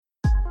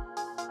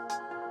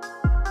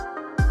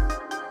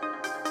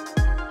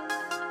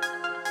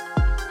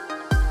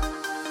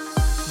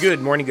Good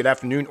morning, good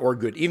afternoon, or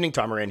good evening.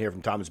 Tom Moran here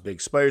from Tom's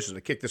Big Spiders. So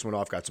to kick this one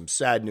off, got some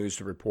sad news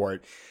to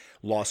report.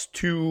 Lost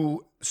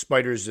two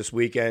spiders this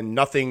weekend.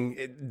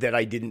 Nothing that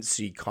I didn't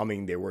see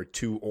coming. There were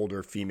two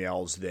older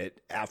females that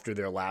after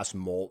their last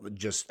molt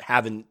just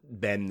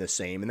haven't been the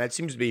same. And that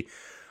seems to be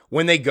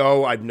when they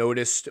go, I've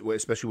noticed,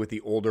 especially with the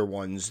older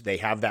ones, they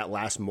have that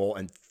last molt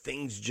and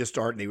things just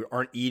they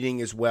aren't eating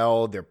as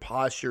well. Their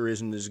posture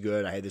isn't as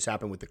good. I had this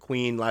happen with the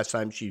queen last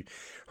time.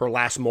 Her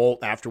last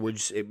molt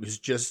afterwards, it was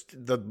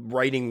just, the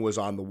writing was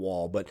on the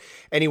wall. But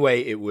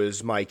anyway, it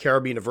was my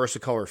Caribbean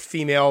versicolor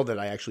female that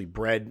I actually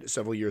bred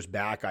several years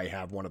back. I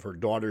have one of her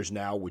daughters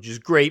now, which is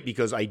great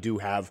because I do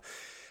have,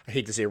 I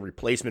hate to say a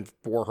replacement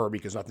for her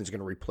because nothing's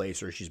going to replace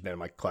her. She's been in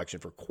my collection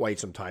for quite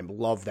some time.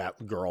 Love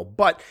that girl.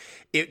 But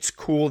it's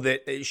cool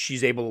that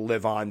she's able to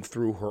live on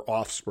through her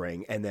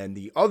offspring. And then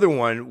the other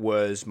one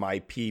was my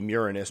P.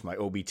 murinus, my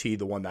OBT,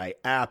 the one that I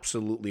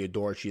absolutely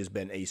adore. She has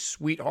been a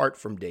sweetheart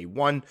from day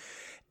one.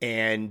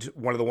 And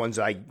one of the ones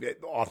I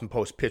often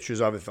post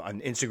pictures of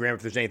on Instagram.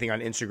 If there's anything on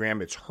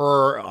Instagram, it's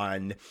her.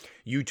 On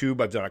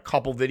YouTube, I've done a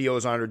couple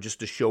videos on her just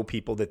to show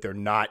people that they're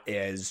not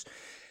as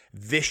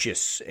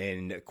vicious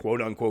and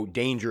quote-unquote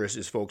dangerous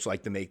as folks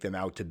like to make them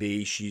out to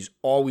be. She's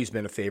always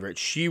been a favorite.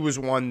 She was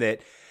one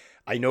that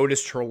I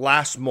noticed her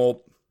last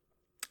molt,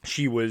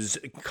 she was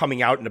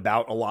coming out and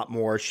about a lot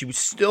more. She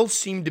still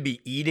seemed to be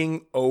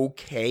eating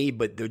okay,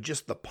 but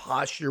the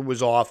posture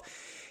was off.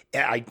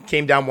 I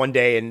came down one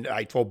day and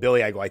I told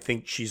Billy, I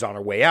think she's on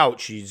her way out.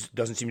 She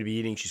doesn't seem to be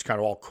eating. She's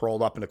kind of all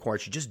curled up in the corner.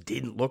 She just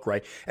didn't look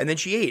right. And then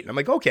she ate. And I'm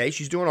like, okay,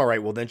 she's doing all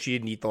right. Well, then she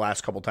didn't eat the last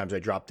couple times I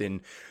dropped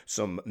in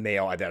some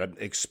male. I've had an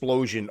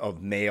explosion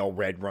of male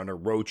red runner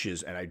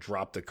roaches, and I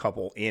dropped a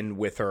couple in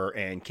with her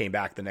and came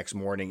back the next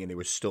morning, and they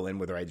were still in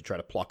with her. I had to try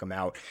to pluck them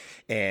out.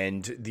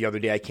 And the other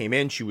day I came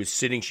in, she was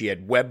sitting, she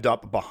had webbed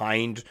up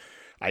behind.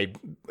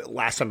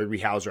 Last time I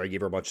rehoused her, I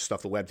gave her a bunch of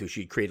stuff to web to.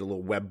 She created a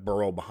little web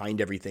burrow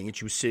behind everything, and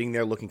she was sitting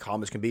there looking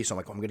calm as can be. So I'm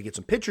like, I'm going to get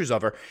some pictures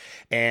of her.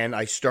 And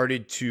I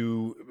started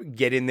to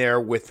get in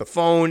there with the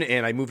phone,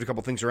 and I moved a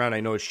couple things around.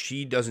 I noticed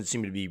she doesn't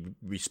seem to be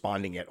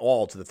responding at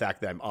all to the fact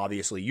that I'm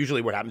obviously,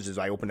 usually what happens is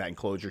I open that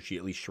enclosure, she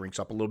at least shrinks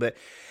up a little bit.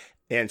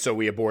 And so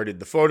we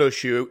aborted the photo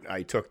shoot.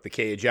 I took the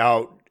cage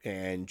out,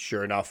 and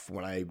sure enough,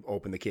 when I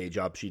opened the cage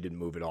up, she didn't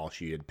move at all.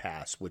 She had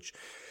passed, which,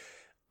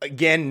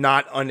 again,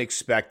 not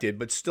unexpected,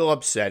 but still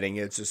upsetting.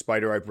 It's a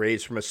spider I've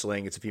raised from a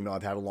sling. It's a female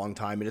I've had a long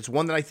time, and it's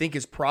one that I think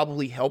has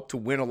probably helped to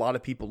win a lot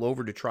of people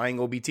over to trying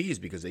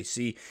OBTs because they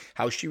see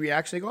how she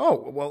reacts. They go,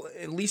 oh, well,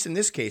 at least in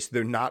this case,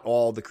 they're not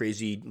all the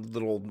crazy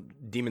little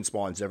demon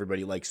spawns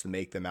everybody likes to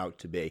make them out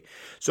to be.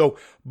 So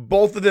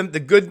both of them,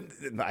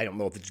 I don't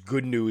know if it's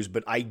good news,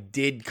 but I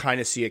did kind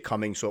of see it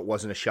coming, so it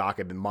wasn't a shock.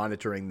 I've been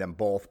monitoring them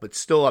both, but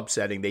still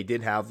upsetting. They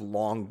did have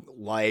long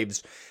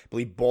lives. I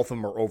believe both of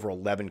them are over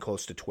 11,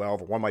 close to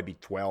 12, or one might be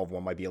 12,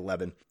 one might be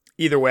 11.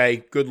 Either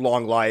way, good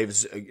long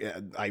lives.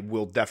 I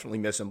will definitely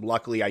miss them.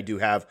 Luckily, I do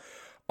have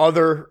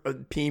other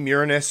P.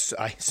 murinus.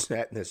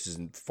 This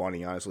isn't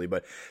funny, honestly,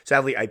 but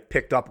sadly, I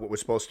picked up what was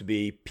supposed to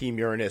be P.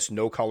 murinus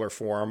no color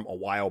form a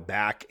while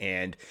back,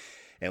 and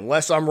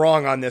unless I'm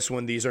wrong on this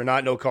one, these are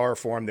not no color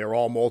form. They're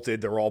all molted.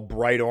 They're all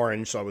bright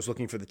orange, so I was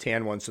looking for the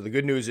tan one. So the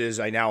good news is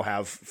I now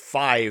have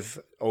 5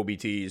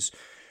 OBTs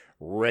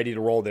ready to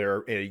roll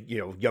their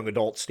young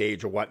adult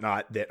stage or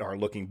whatnot that are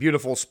looking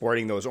beautiful,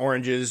 sporting those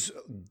oranges.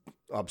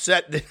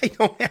 Upset that I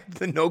don't have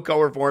the no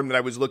color form that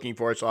I was looking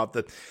for, so I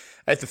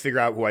have to figure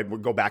out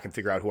go back and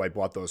figure out who I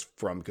bought those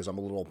from because I'm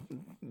a little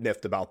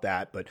miffed about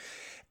that. But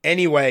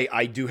anyway,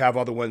 I do have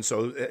other ones.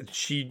 So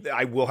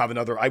I will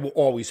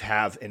always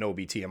have an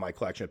OBT in my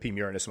collection, a P.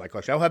 murinus in my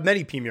collection. I'll have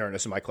many P.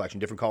 murinus in my collection,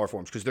 different color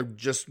forms, because they're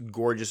just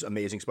gorgeous,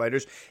 amazing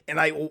spiders. And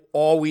I will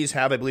always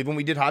have, I believe when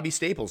we did hobby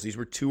staples, these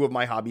were 2 of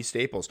my hobby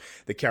staples,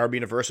 the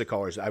Caribbean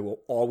versicolors. I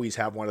will always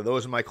have one of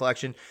those in my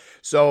collection.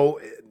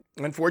 So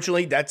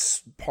unfortunately,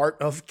 that's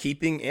part of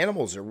keeping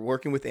animals or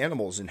working with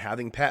animals and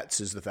having pets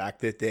is the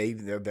fact that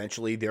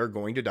eventually they're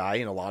going to die.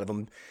 And a lot of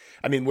them,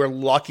 I mean, we're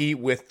lucky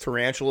with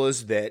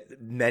tarantulas that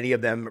many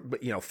of them,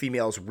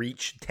 females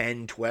reach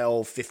 10,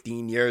 12,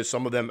 15 years.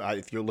 Some of them,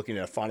 if you're looking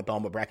at a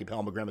Phonopelma,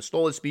 Brachypelma,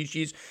 grammostola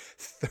species,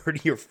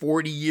 30 or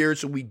 40 years.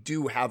 So we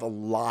do have a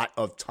lot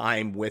of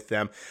time with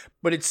them,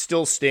 but it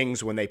still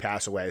stings when they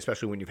pass away,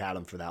 especially when you've had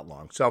them for that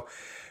long. So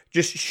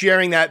just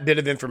sharing that bit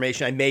of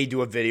information. I may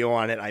do a video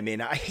on it. I may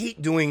not. I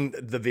hate doing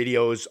the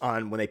videos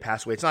on when they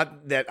pass away. It's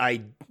not that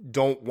I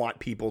don't want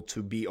people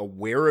to be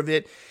aware of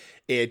it.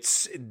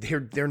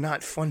 They're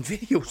not fun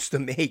videos to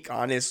make,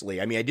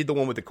 honestly. I mean, I did the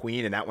one with the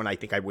queen, and that one I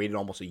think I waited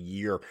almost a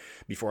year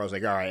before I was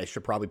like, all right, I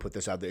should probably put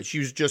this out there. She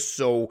was just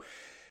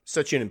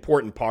such an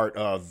important part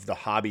of the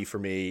hobby for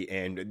me,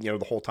 and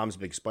the whole Tom's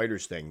Big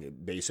Spiders thing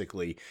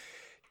basically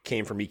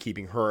came from me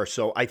keeping her.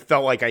 So I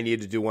felt like I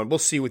needed to do one. We'll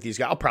see with these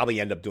guys. I'll probably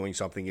end up doing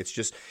something. It's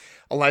just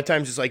a lot of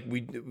times it's like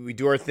we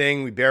do our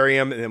thing, we bury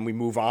them, and then we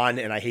move on.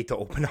 And I hate to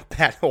open up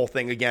that whole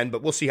thing again,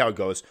 but we'll see how it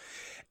goes.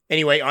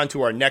 Anyway, on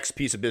to our next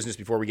piece of business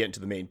before we get into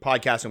the main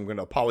podcast. I'm going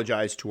to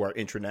apologize to our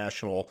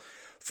international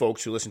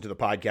folks who listen to the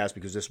podcast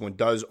because this one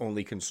does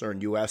only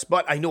concern U.S.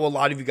 But I know a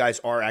lot of you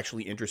guys are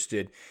actually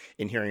interested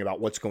in hearing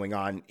about what's going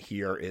on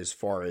here as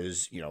far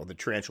as, the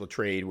tarantula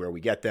trade, where we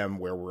get them,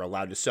 where we're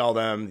allowed to sell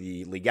them,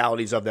 the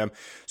legalities of them.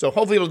 So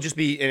hopefully it'll just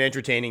be an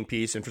entertaining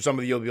piece. And for some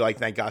of you, you'll be like,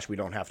 thank gosh, we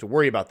don't have to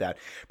worry about that.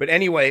 But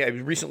anyway, I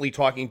was recently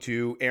talking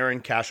to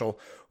Aaron Cashel,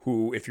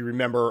 who, if you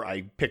remember,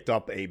 I picked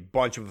up a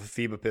bunch of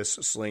Phoebopus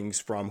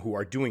slings from, who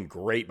are doing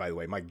great, by the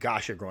way. My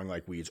gosh, they're growing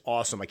like weeds.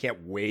 Awesome. I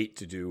can't wait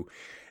to do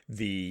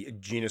the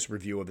genus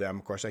review of them.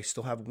 Of course, I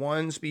still have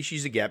one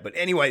species to get, but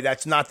anyway,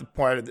 that's not the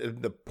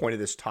point of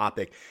this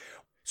topic.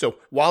 So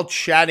while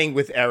chatting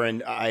with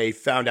Erin, I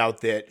found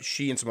out that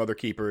she and some other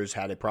keepers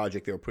had a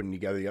project they were putting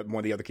together. One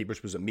of the other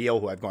keepers was Emil,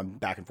 who I've gone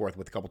back and forth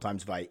with a couple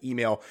times via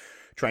email,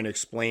 trying to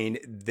explain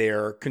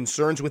their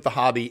concerns with the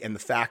hobby and the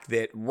fact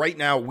that right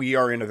now we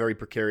are in a very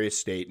precarious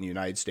state in the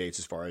United States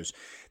as far as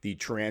the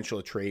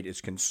tarantula trade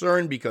is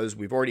concerned, because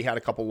we've already had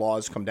a couple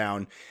laws come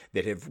down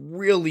that have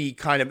really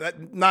kind of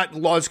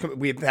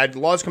we've had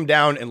laws come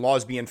down and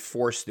laws be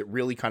enforced that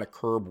really kind of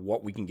curb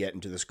what we can get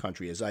into this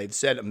country. As I've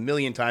said a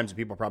million times, and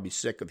people are probably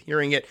sick of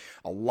hearing it,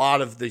 a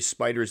lot of the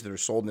spiders that are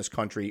sold in this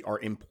country are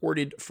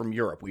imported from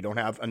Europe. We don't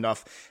have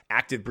enough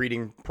active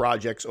breeding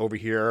projects over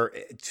here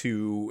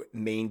to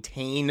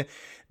maintain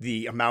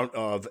the amount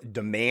of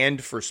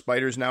demand for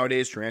spiders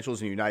nowadays,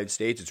 tarantulas in the United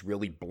States. It's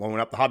really blown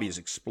up. The hobby has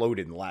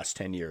exploded in the last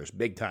 10 years,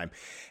 big time.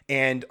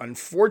 And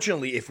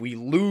unfortunately, if we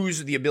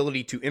lose the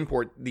ability to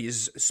import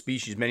these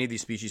species, many of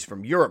these species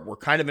from Europe, we're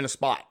kind of in a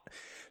spot.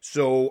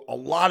 So a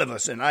lot of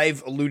us, and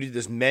I've alluded to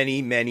this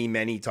many, many,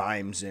 many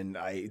times, and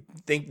I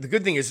think the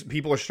good thing is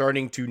people are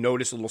starting to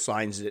notice little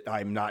signs that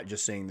I'm not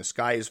just saying the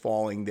sky is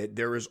falling, that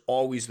there is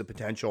always the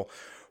potential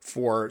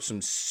for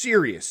some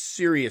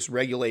serious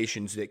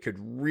regulations that could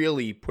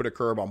really put a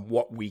curb on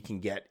what we can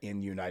get in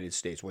the United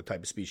States, what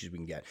type of species we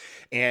can get.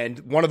 And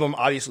one of them,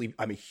 obviously,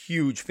 I'm a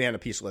huge fan of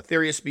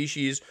Poecilotheria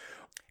species.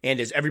 And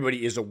as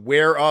everybody is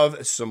aware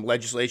of, some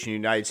legislation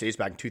in the United States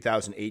back in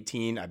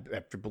 2018, I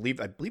believe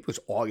it was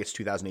August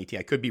 2018,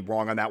 I could be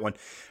wrong on that one,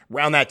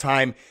 around that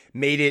time,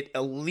 made it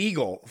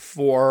illegal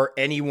for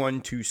anyone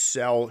to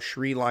sell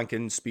Sri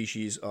Lankan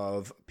species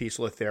of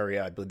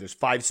Poecilotheria. I believe there's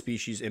 5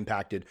 species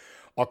impacted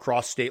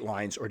across state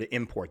lines, or to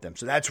import them.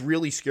 So that's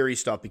really scary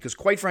stuff, because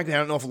quite frankly, I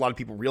don't know if a lot of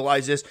people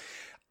realize this,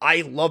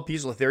 I love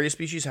Poecilotheria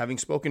species. Having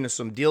spoken to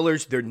some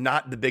dealers, they're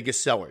not the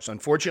biggest sellers.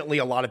 Unfortunately,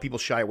 a lot of people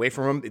shy away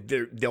from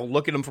them. They'll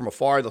look at them from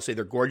afar. They'll say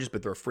they're gorgeous,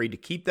 but they're afraid to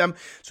keep them.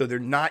 So they're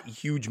not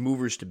huge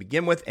movers to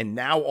begin with. And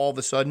now all of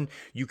a sudden,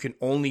 you can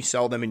only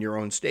sell them in your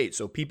own state.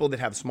 So people that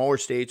have smaller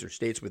states or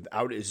states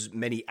without as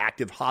many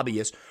active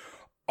hobbyists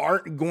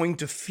aren't going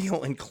to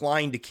feel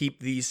inclined to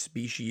keep these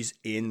species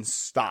in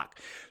stock.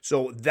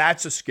 So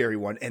that's a scary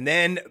one. And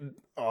then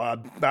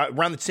about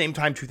around the same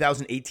time,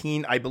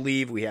 2018, I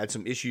believe, we had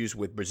some issues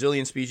with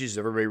Brazilian species.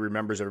 Everybody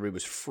remembers, everybody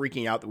was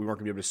freaking out that we weren't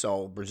going to be able to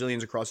sell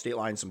Brazilians across state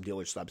lines. Some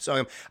dealers stopped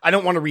selling them. I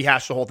don't want to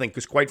rehash the whole thing,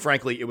 because quite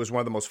frankly, it was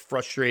one of the most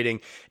frustrating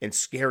and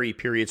scary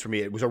periods for me.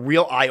 It was a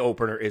real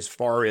eye-opener as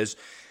far as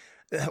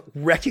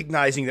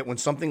recognizing that when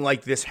something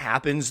like this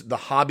happens, the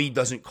hobby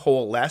doesn't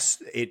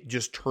coalesce. It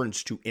just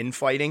turns to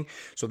infighting.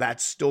 So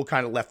that's still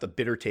kind of left a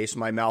bitter taste in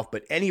my mouth.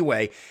 But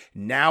anyway,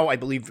 now I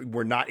believe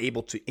we're not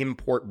able to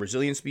import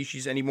Brazilian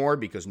species anymore,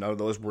 because none of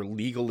those were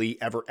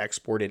legally ever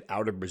exported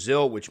out of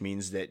Brazil, which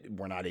means that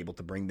we're not able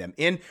to bring them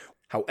in.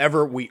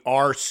 However, we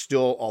are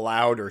still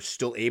allowed, or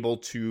still able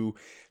to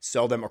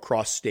sell them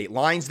across state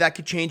lines. That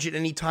could change at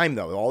any time,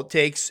 though. All it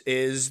takes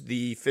is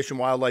the Fish and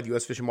Wildlife,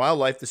 U.S. Fish and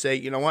Wildlife, to say,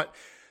 you know what?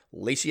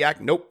 Lasiac,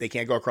 nope, they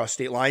can't go across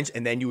state lines,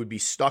 and then you would be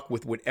stuck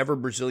with whatever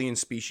Brazilian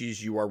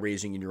species you are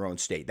raising in your own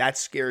state. That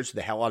scares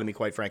the hell out of me,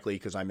 quite frankly,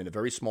 because I'm in a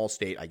very small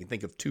state. I can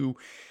think of 2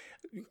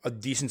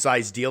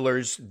 decent-sized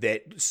dealers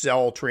that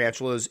sell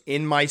tarantulas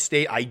in my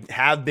state. I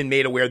have been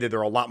made aware that there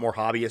are a lot more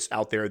hobbyists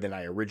out there than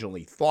I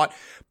originally thought,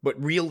 but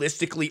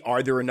realistically,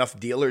 are there enough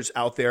dealers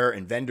out there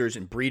and vendors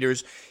and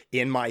breeders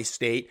in my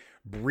state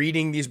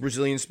breeding these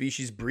Brazilian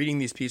species, breeding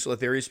these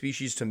Poecilotheria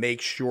species to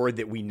make sure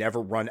that we never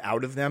run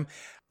out of them?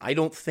 I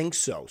don't think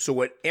so. So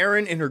what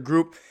Erin and her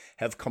group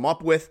have come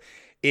up with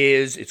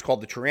is, it's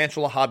called the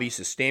Tarantula Hobby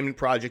Sustainment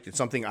Project. It's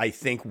something I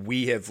think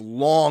we have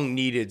long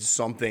needed,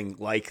 something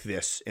like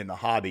this in the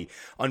hobby.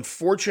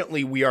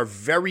 Unfortunately, we are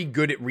very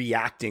good at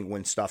reacting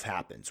when stuff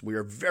happens. We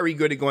are very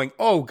good at going,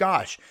 oh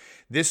gosh,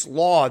 this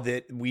law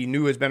that we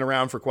knew has been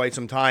around for quite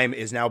some time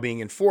is now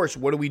being enforced.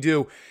 What do we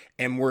do?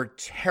 And we're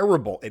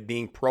terrible at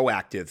being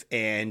proactive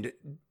and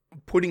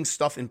putting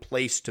stuff in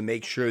place to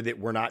make sure that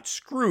we're not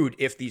screwed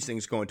if these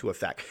things go into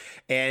effect.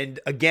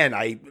 And again,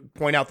 I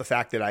point out the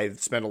fact that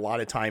I've spent a lot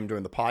of time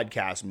during the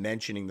podcast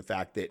mentioning the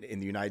fact that in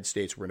the United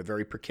States, we're in a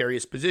very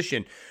precarious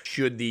position.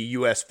 Should the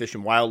U.S. Fish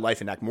and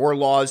Wildlife enact more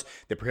laws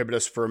that prohibit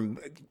us from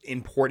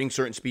importing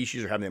certain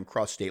species or having them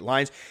cross state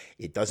lines,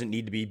 it doesn't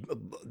need to be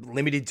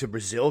limited to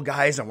Brazil,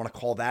 guys. I want to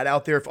call that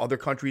out there. If other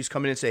countries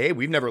come in and say, hey,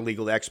 we've never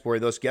legally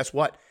exported those, guess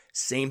what?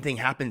 Same thing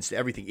happens to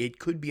everything. It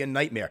could be a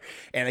nightmare.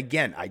 And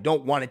again, I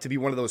don't want it to be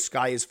one of those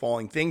sky is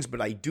falling things,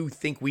 but I do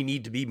think we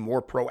need to be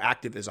more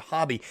proactive as a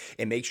hobby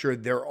and make sure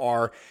there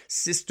are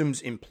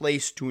systems in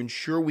place to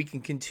ensure we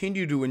can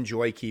continue to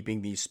enjoy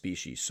keeping these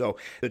species. So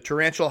the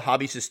Tarantula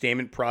Hobby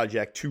Sustainment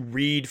Project, to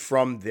read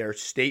from their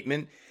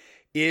statement,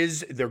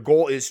 is their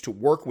goal is to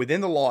work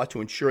within the law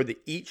to ensure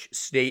that each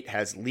state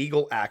has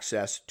legal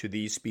access to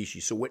these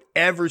species. So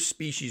whatever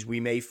species we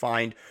may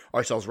find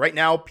ourselves right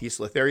now,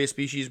 Poecilotheria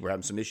species, we're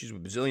having some issues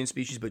with Brazilian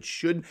species, but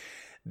should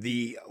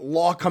the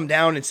law come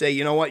down and say,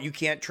 you know what, you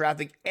can't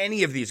traffic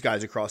any of these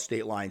guys across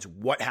state lines,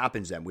 what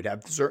happens then? We'd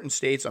have certain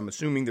states, I'm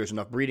assuming there's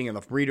enough breeding,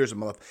 enough breeders,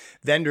 enough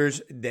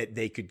vendors that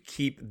they could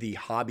keep the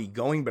hobby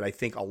going. But I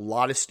think a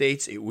lot of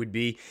states, it would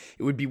be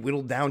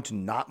whittled down to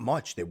not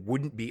much. There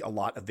wouldn't be a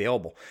lot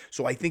available.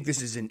 So I think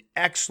this is an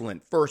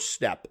excellent first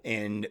step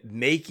in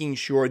making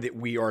sure that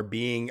we are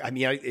being,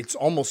 it's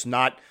almost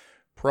not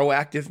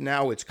proactive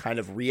now. It's kind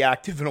of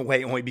reactive in a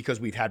way, only because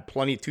we've had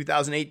plenty.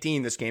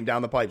 2018, this came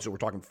down the pipe. So we're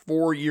talking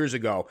 4 years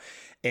ago.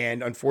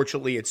 And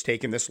unfortunately, it's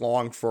taken this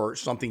long for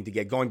something to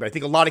get going. But I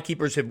think a lot of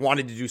keepers have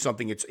wanted to do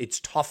something. It's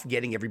tough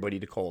getting everybody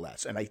to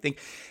coalesce. And I think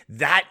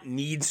that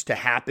needs to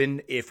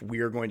happen if we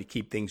are going to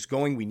keep things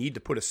going. We need to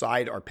put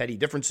aside our petty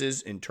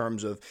differences in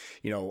terms of,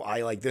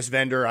 I like this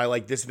vendor, I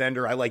like this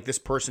vendor, I like this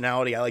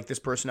personality, I like this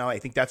personality. I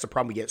think that's the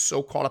problem. We get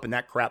so caught up in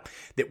that crap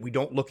that we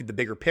don't look at the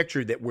bigger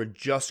picture, that we're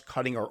just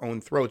cutting our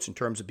own throats in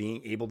terms of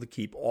being able to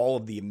keep all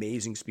of the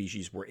amazing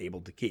species we're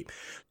able to keep.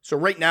 So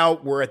right now,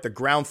 we're at the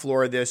ground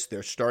floor of this.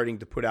 They're starting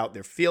to put out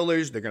their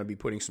feelers. They're going to be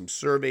putting some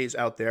surveys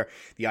out there.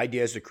 The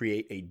idea is to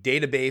create a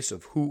database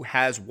of who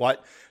has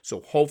what. So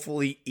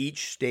hopefully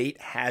each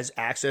state has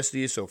access to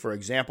these. So for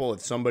example,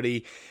 if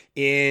somebody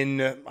in,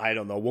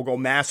 we'll go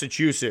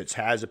Massachusetts,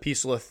 has a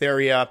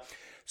Poecilotheria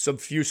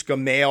subfusca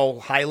male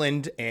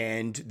Highland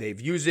and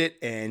they've used it,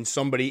 and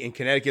somebody in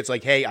Connecticut's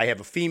like, hey, I have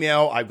a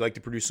female, I'd like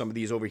to produce some of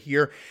these over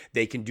here.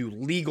 They can do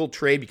legal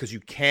trade because you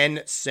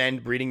can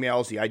send breeding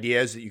males. The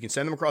idea is that you can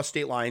send them across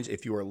state lines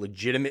if you are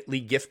legitimately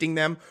gifting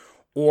them,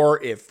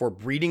 or if for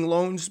breeding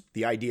loans,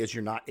 the idea is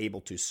you're not able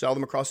to sell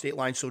them across state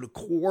lines. So to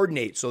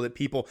coordinate so that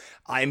people,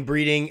 I'm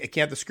breeding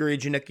Acanthoscurria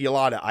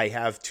geniculata. I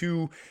have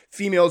 2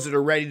 females that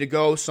are ready to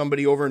go.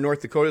 Somebody over in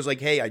North Dakota is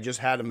like, hey, I just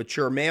had a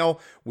mature male.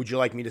 Would you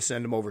like me to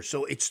send them over?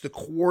 So it's to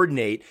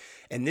coordinate.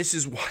 And this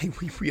is why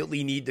we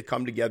really need to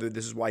come together.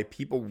 This is why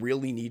people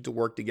really need to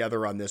work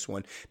together on this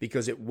one,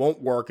 because it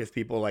won't work if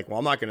people are like, well,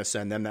 I'm not going to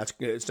send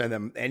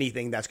them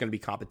anything. That's going to be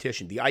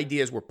competition. The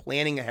idea is we're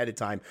planning ahead of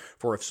time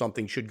for if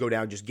something should go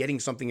down, just getting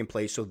something in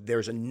place so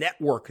there's a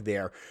network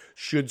there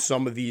should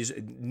some of these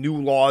new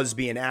laws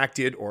be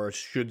enacted, or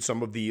should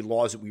some of the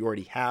laws that we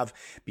already have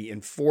be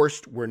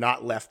enforced. We're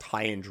not left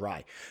high and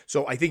dry.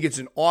 So I think it's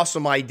an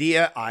awesome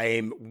idea.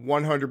 I'm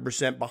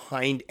 100%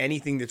 behind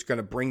anything that's going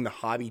to bring the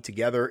hobby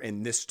together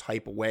in this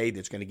type of way,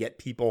 that's going to get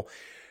people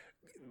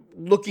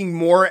looking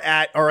more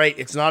at, all right,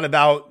 it's not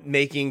about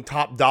making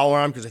top dollar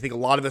on, because I think a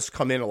lot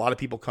of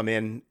people come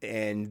in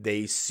and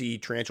they see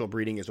tarantula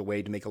breeding as a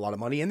way to make a lot of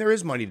money, and there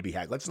is money to be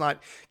had. Let's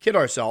not kid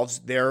ourselves.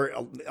 They're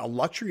a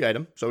luxury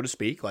item, so to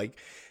speak. Like,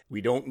 we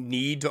don't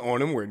need to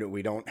own them.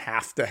 We don't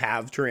have to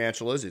have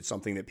tarantulas. It's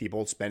something that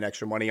people spend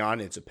extra money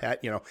on. It's a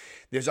pet.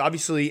 There's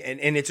obviously,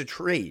 and it's a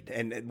trade.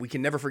 And we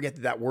can never forget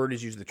that word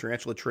is used, the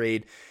tarantula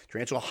trade,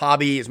 tarantula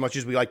hobby. As much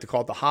as we like to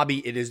call it the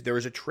hobby, there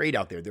is a trade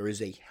out there. There is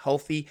a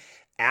healthy,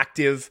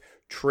 active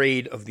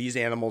trade of these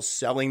animals,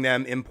 selling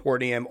them,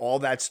 importing them, all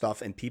that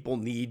stuff, and people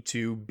need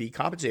to be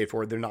compensated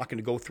for it. They're not going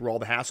to go through all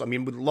the hassle. I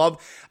mean,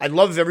 I'd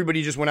love if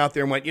everybody just went out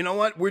there and went, you know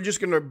what, we're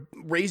just going to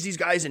raise these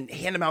guys and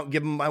hand them out and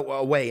give them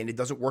away, and it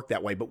doesn't work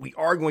that way. But we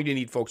are going to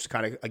need folks to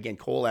kind of, again,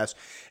 coalesce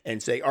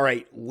and say, all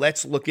right,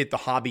 let's look at the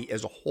hobby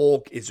as a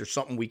whole. Is there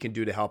something we can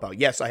do to help out?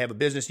 Yes, I have a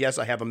business. Yes,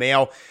 I have a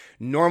male.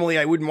 Normally,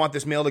 I wouldn't want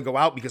this male to go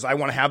out because I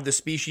want to have this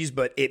species,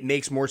 but it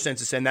makes more sense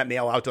to send that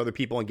male out to other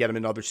people and get them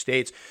in other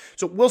states.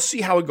 So we'll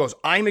see how it goes.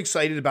 I'm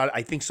excited about it.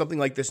 I think something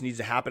like this needs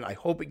to happen. I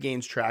hope it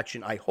gains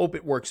traction. I hope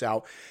it works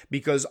out,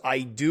 because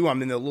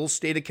I'm in the little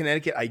state of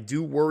Connecticut. I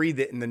do worry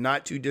that in the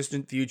not too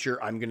distant future,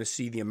 I'm going to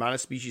see the amount of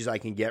species I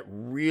can get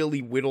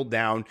really whittled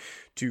down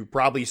to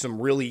probably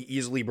some really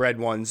easily bred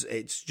ones.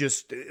 It's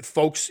just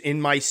folks in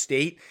my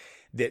state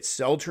that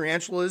sell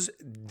tarantulas,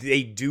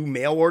 they do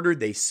mail order,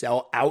 they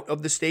sell out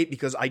of the state,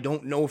 because I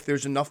don't know if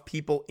there's enough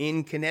people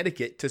in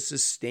Connecticut to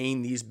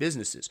sustain these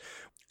businesses.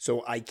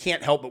 So I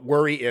can't help but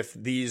worry if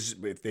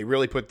they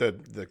really put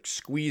the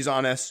squeeze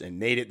on us and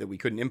made it that we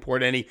couldn't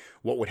import any,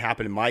 what would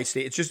happen in my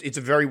state? It's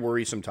a very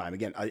worrisome time.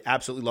 Again, I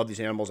absolutely love these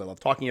animals. I love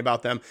talking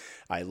about them.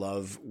 I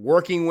love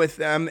working with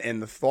them,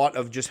 and the thought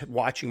of just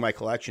watching my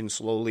collection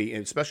slowly,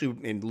 and especially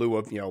in lieu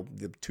of,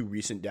 the 2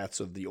 recent deaths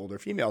of the older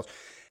females,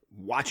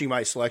 watching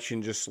my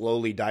selection just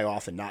slowly die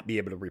off and not be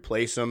able to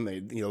replace them.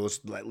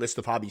 That list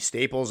of hobby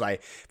staples,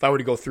 if I were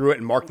to go through it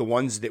and mark the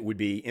ones that would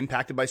be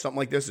impacted by something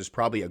like this, there's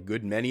probably a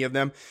good many of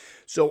them.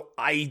 So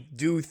I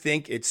do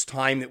think it's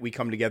time that we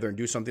come together and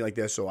do something like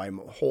this. So I'm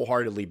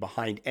wholeheartedly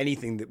behind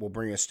anything that will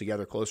bring us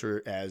together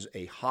closer as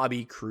a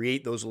hobby,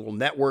 create those little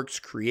networks,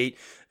 create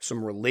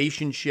some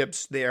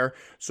relationships there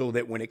so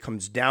that when it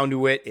comes down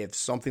to it, if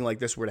something like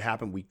this were to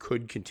happen, we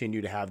could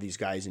continue to have these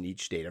guys in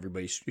each state.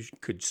 Everybody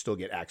could still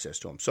get access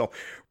to them. So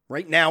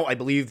right now, I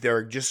believe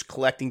they're just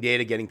collecting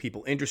data, getting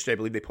people interested. I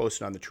believe they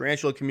posted on the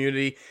tarantula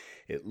community.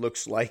 It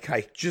looks like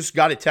I just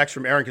got a text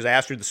from Erin because I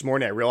asked her this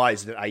morning. I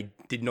realized that I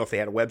didn't know if they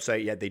had a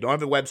website yet. They don't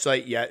have a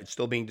website yet. It's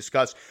still being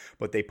discussed,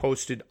 but they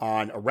posted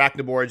on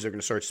Arachnoboards. They're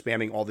going to start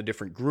spamming all the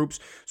different groups.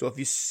 So if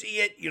you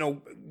see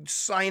it,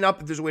 sign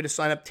up. If there's a way to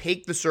sign up,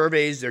 take the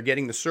surveys. They're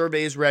getting the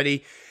surveys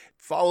ready.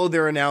 Follow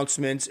their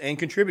announcements and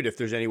contribute if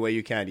there's any way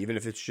you can, even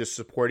if it's just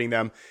supporting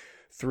them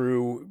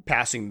through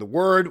passing the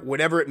word,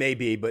 whatever it may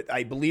be. But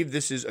I believe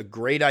this is a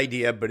great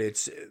idea, but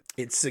its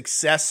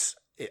success,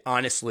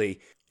 honestly,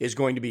 is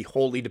going to be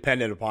wholly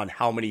dependent upon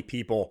how many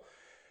people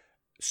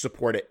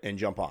support it and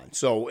jump on.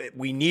 So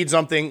we need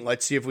something.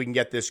 Let's see if we can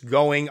get this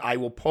going. I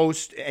will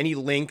post any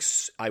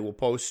links. I will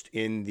post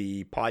in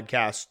the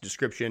podcast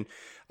description.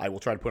 I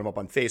will try to put them up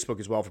on Facebook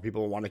as well for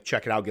people who want to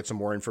check it out, get some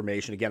more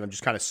information. Again, I'm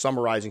just kind of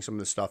summarizing some of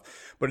this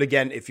stuff. But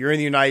again, if you're in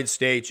the United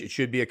States, it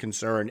should be a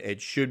concern.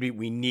 It should be.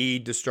 We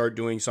need to start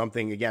doing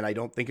something. Again, I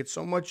don't think it's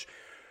so much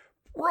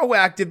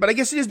proactive, but I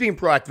guess it is being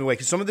proactive in a way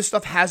because some of this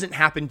stuff hasn't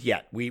happened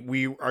yet.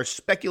 We are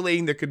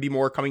speculating there could be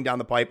more coming down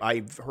the pipe.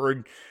 I've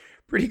heard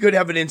pretty good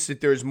evidence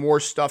that there's more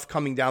stuff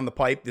coming down the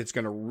pipe that's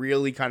going to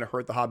really kind of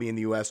hurt the hobby in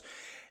the U.S.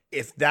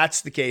 If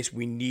that's the case,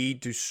 we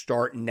need to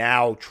start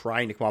now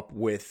trying to come up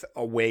with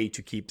a way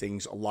to keep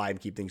things alive,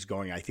 keep things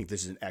going. I think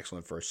this is an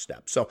excellent first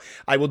step. So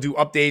I will do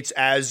updates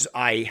as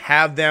I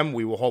have them.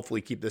 We will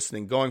hopefully keep this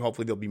thing going.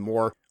 Hopefully there'll be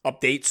more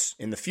updates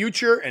in the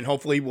future, and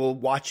hopefully we'll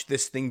watch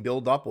this thing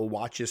build up. We'll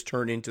watch this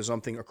turn into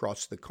something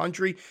across the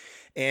country,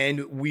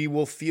 and we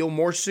will feel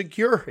more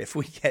secure if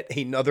we get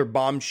another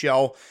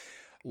bombshell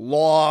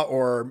law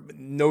or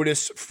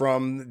notice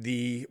from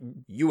the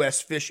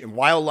U.S. Fish and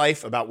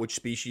Wildlife about which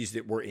species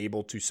that we're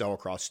able to sell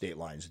across state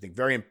lines. I think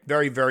very,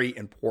 very, very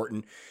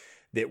important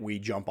that we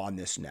jump on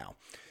this now.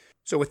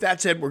 So with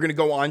that said, we're going to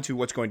go on to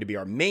what's going to be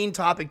our main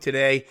topic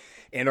today.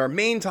 And our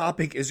main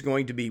topic is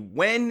going to be,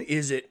 when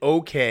is it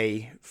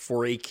okay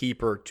for a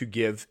keeper to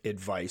give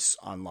advice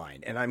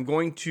online? And I'm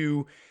going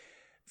to,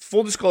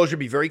 full disclosure,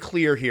 be very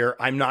clear here.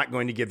 I'm not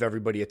going to give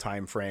everybody a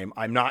time frame.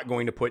 I'm not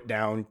going to put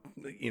down,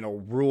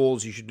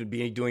 rules. You should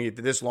be doing it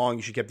this long.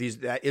 You should keep these.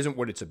 That isn't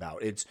what it's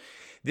about.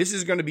 This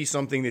is going to be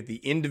something that the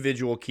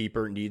individual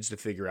keeper needs to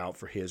figure out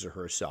for his or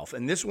herself.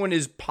 And this one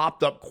has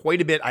popped up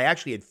quite a bit. I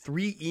actually had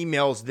 3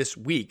 emails this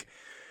week.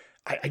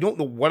 I don't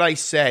know what I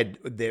said.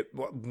 That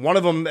one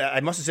of them,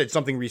 I must have said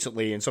something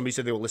recently, and somebody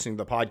said they were listening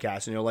to the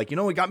podcast, and they're like,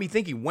 it got me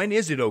thinking, when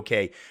is it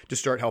okay to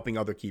start helping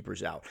other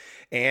keepers out?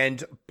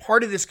 And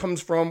part of this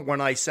comes from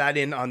when I sat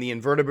in on the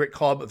Invertebrate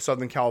Club of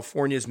Southern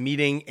California's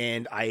meeting,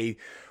 and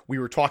we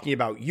were talking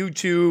about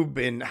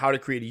YouTube and how to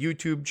create a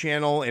YouTube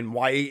channel and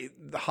why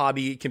the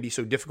hobby can be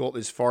so difficult,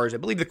 as far as, I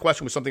believe the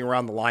question was something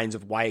around the lines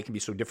of why it can be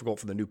so difficult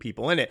for the new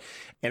people in it.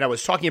 And I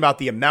was talking about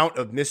the amount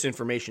of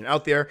misinformation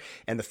out there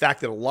and the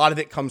fact that a lot of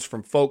it comes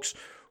from folks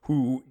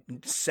who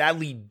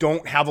sadly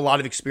don't have a lot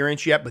of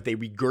experience yet, but they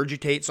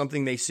regurgitate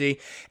something they see.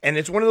 And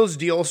it's one of those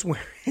deals where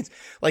it's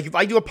like, if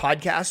I do a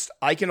podcast,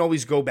 I can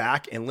always go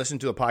back and listen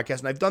to the podcast.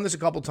 And I've done this a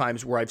couple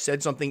times where I've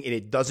said something and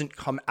it doesn't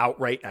come out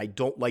right, and I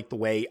don't like the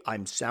way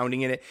I'm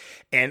sounding in it,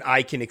 and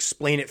I can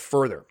explain it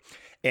further.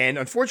 And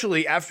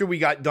unfortunately, after we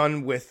got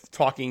done with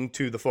talking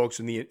to the folks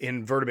in the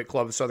Invertebrate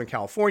Club of Southern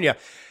California,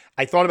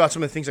 I thought about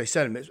some of the things I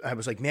said, and I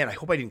was like, man, I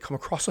hope I didn't come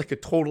across like a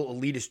total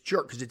elitist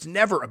jerk, because it's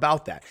never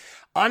about that.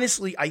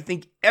 Honestly, I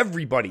think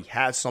everybody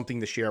has something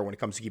to share when it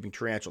comes to keeping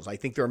tarantulas. I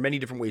think there are many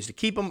different ways to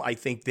keep them. I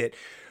think that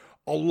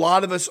a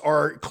lot of us,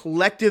 our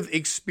collective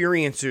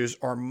experiences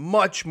are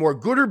much more,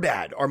 good or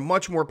bad, are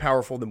much more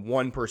powerful than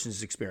one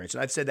person's experience.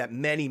 And I've said that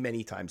many,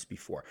 many times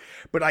before.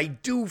 But I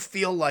do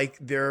feel like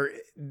there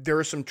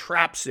are some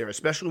traps there,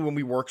 especially when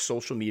we work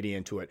social media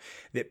into it,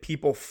 that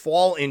people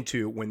fall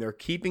into when they're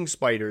keeping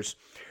spiders,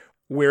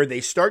 where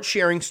they start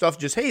sharing stuff,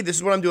 just, hey, this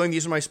is what I'm doing,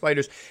 these are my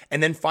spiders,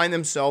 and then find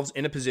themselves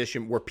in a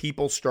position where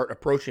people start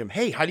approaching them.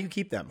 Hey, how do you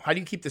keep them? How do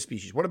you keep the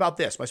species? What about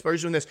this? My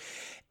spider's doing this.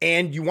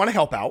 And you want to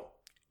help out.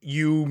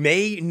 You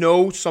may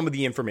know some of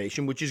the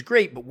information, which is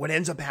great, but what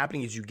ends up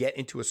happening is you get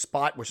into a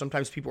spot where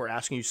sometimes people are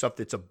asking you stuff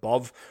that's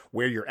above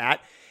where you're at,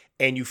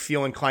 and you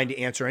feel inclined to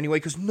answer anyway,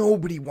 because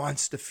nobody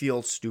wants to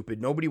feel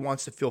stupid. Nobody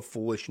wants to feel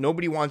foolish.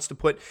 Nobody wants to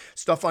put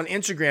stuff on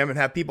Instagram and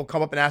have people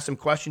come up and ask them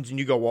questions, and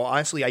you go, well,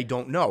 honestly, I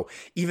don't know,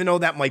 even though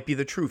that might be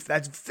the truth.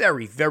 That's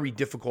very, very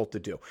difficult to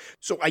do.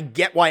 So I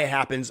get why it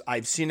happens.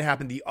 I've seen it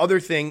happen. The other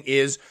thing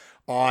is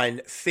on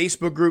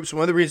Facebook groups.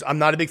 One of the reasons I'm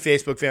not a big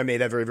Facebook fan, I made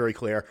that very, very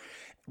clear.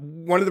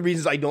 One of the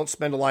reasons I don't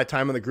spend a lot of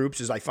time on the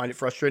groups is I find it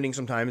frustrating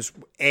sometimes,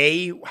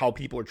 how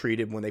people are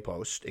treated when they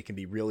post. It can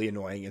be really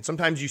annoying. And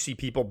sometimes you see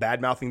people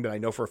bad-mouthing that I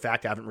know for a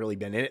fact I haven't really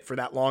been in it for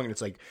that long. And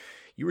it's like,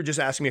 You were just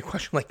asking me a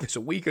question like this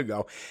a week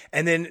ago.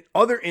 And then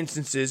other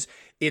instances,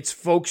 it's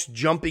folks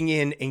jumping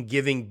in and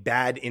giving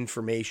bad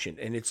information.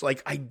 And it's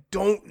like, I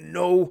don't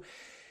know.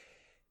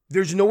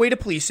 There's no way to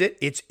police it.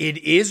 It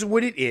is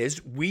what it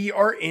is. We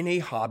are in a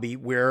hobby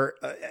where,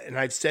 and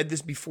I've said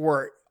this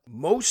before,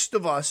 most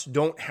of us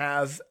don't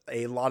have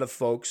a lot of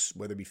folks,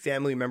 whether it be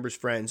family members,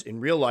 friends,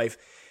 in real life,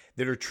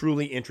 that are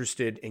truly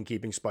interested in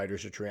keeping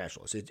spiders or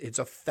tarantulas. It's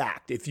a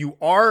fact. If you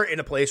are in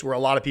a place where a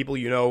lot of people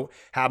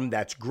have them,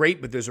 that's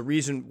great, but there's a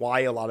reason why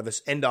a lot of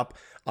us end up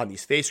on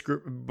these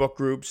Facebook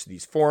groups,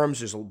 these forums.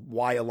 There's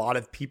why a lot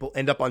of people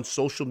end up on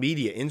social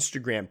media,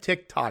 Instagram,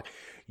 TikTok,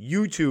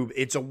 YouTube.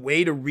 It's a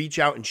way to reach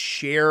out and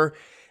share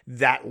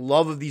that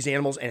love of these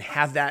animals and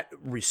have that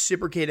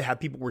reciprocated, have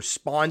people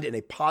respond in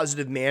a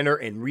positive manner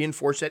and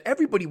reinforce that.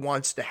 Everybody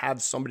wants to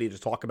have somebody to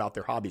talk about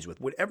their hobbies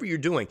with. Whatever you're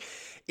doing,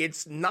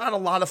 it's not a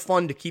lot of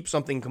fun to keep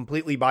something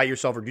completely by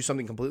yourself or do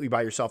something completely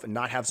by yourself and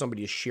not have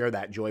somebody to share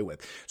that joy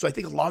with. So I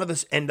think a lot of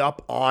us end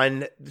up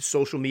on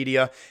social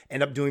media,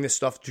 end up doing this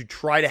stuff to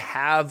try to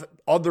have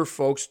other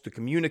folks to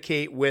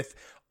communicate with,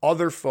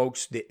 other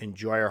folks that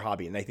enjoy our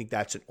hobby. And I think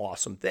that's an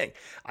awesome thing.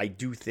 I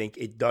do think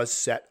it does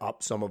set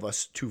up some of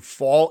us to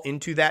fall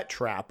into that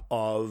trap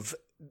of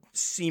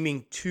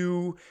seeming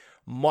too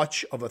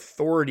much of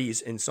authorities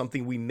in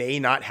something we may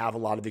not have a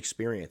lot of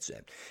experience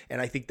in.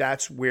 And I think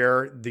that's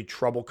where the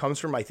trouble comes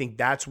from. I think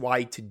that's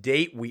why to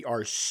date we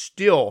are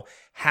still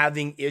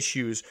having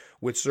issues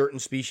with certain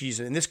species.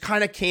 And this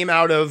kind of came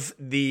out of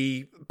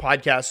the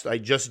podcast I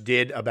just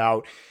did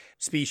about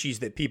species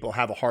that people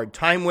have a hard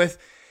time with.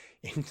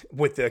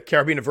 With the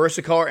Caribbean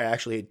versicolor, I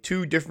actually had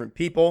 2 different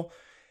people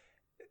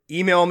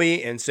email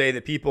me and say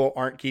that people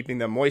aren't keeping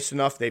them moist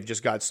enough. They've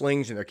just got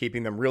slings and they're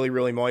keeping them really,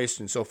 really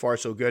moist. And so far,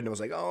 so good. And I was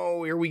like,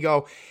 oh, here we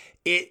go.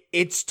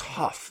 It's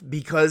tough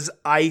because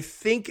I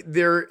think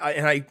and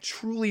I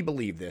truly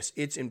believe this,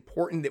 it's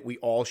important that we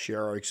all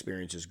share our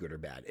experiences, good or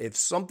bad. If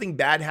something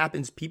bad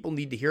happens, people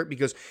need to hear it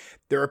because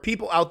there are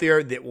people out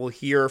there that will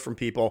hear from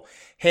people,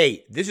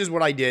 hey, this is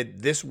what I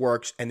did, this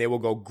works, and they will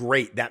go,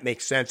 great, that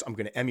makes sense, I'm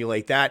going to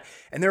emulate that.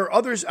 And there are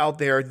others out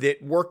there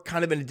that work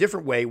kind of in a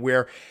different way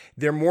where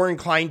they're more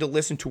inclined to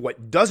listen to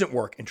what doesn't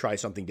work and try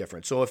something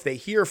different. So if they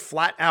hear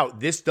flat out,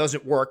 this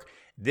doesn't work,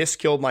 this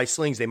killed my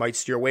slings, they might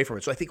steer away from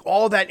it. So I think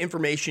all of that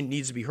information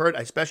needs to be heard.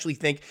 I especially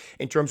think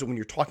in terms of when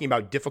you're talking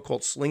about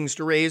difficult slings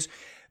to raise,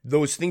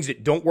 those things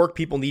that don't work,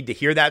 people need to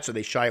hear that so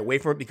they shy away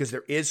from it because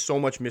there is so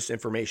much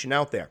misinformation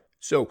out there.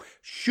 So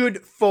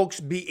should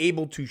folks be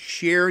able to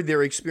share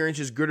their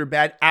experiences, good or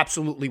bad?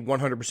 Absolutely,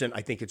 100%.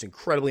 I think it's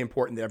incredibly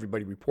important that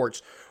everybody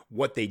reports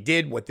what they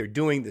did, what they're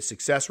doing, the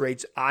success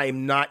rates.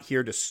 I'm not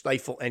here to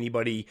stifle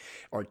anybody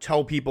or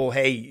tell people,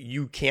 hey,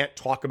 you can't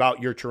talk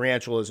about your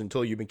tarantulas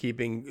until you've been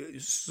keeping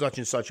such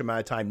and such amount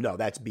of time. No,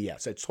 that's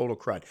BS. That's total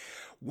crud.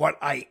 What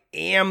I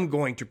am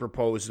going to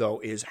propose, though,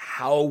 is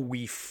how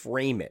we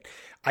frame it.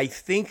 I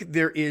think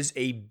there is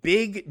a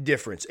big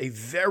difference, a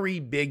very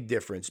big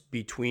difference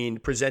between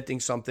presenting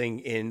something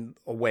in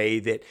a way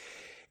that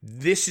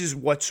this is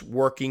what's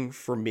working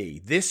for me.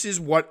 This is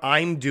what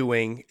I'm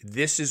doing.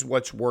 This is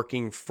what's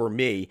working for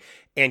me.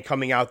 And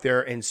coming out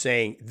there and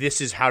saying,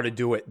 this is how to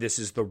do it. This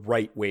is the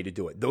right way to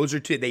do it. Those are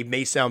two. They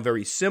may sound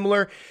very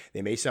similar.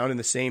 They may sound in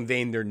the same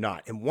vein. They're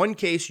not. In one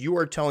case, you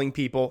are telling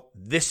people,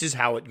 this is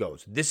how it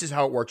goes. This is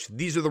how it works.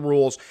 These are the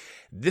rules.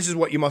 This is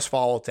what you must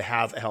follow to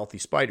have a healthy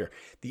spider.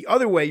 The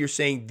other way, you're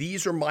saying,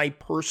 these are my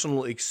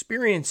personal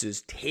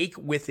experiences. Take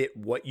with it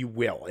what you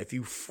will. If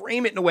you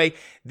frame it in a way,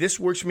 this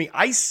works for me,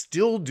 I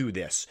still do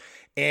this.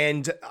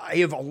 And I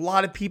have a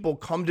lot of people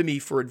come to me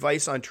for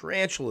advice on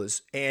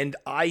tarantulas, and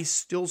I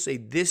still say,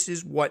 this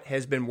is what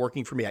has been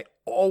working for me. I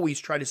always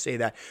try to say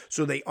that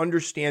so they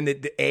understand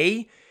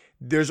that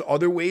there's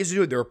other ways to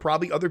do it. There are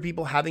probably other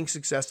people having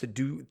success to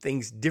do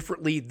things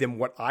differently than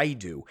what I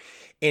do.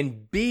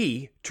 And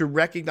B, to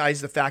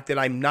recognize the fact that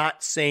I'm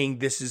not saying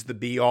this is the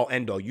be-all,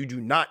 end-all. You do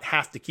not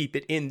have to keep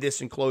it in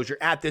this enclosure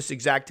at this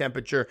exact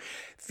temperature.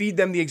 Feed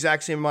them the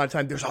exact same amount of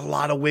time. There's a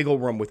lot of wiggle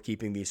room with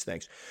keeping these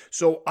things.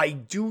 So I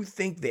do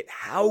think that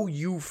how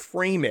you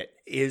frame it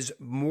is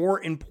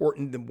more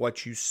important than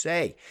what you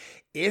say.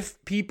 If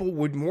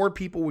more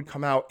people would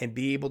come out and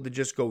be able to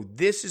just go,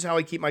 this is how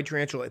I keep my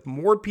tarantula. If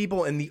more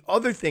people, and the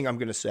other thing I'm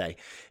going to say,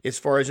 as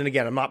far as, and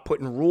again, I'm not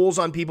putting rules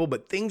on people,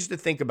 but things to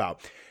think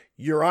about.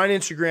 You're on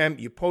Instagram,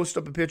 you post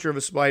up a picture of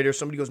a spider,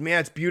 somebody goes,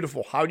 man, it's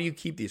beautiful. How do you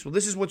keep these? Well,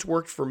 this is what's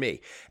worked for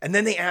me. And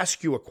then they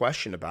ask you a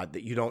question about it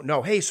that you don't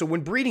know. Hey, so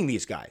when breeding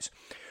these guys,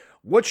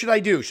 what should I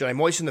do? Should I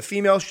moisten the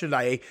females? Should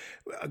I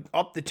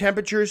up the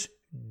temperatures?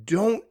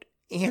 Don't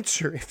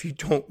answer if you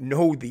don't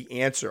know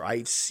the answer.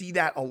 I see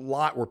that a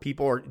lot where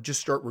people are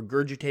just start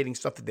regurgitating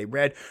stuff that they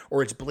read,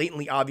 or it's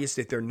blatantly obvious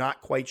that they're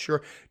not quite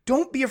sure.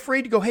 Don't be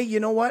afraid to go, hey,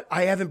 you know what?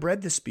 I haven't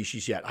bred this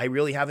species yet. I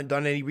really haven't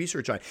done any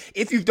research on it.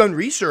 If you've done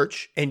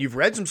research and you've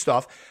read some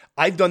stuff,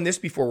 I've done this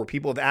before where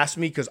people have asked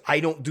me, because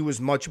I don't do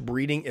as much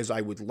breeding as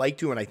I would like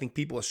to, and I think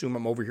people assume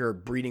I'm over here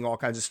breeding all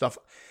kinds of stuff.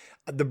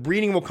 The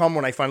breeding will come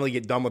when I finally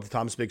get done with the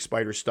Tom's Big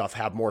Spider stuff,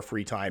 have more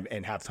free time,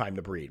 and have time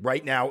to breed.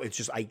 Right now, it's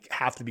just I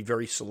have to be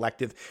very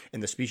selective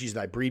in the species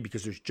that I breed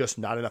because there's just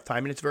not enough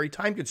time, and it's very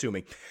time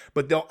consuming.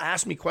 But they'll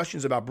ask me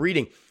questions about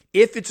breeding.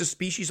 If it's a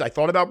species I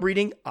thought about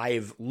breeding,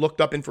 I've looked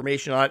up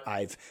information on it.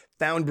 I've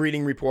found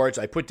breeding reports.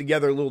 I put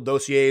together little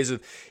dossiers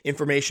of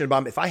information about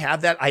them. If I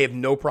have that, I have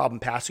no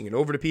problem passing it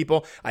over to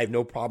people. I have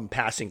no problem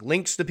passing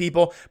links to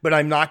people, but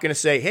I'm not going to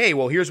say, hey,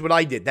 well, here's what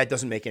I did. That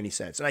doesn't make any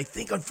sense. And I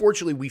think,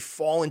 unfortunately, we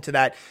fall into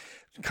that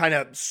kind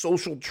of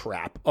social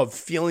trap of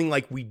feeling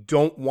like we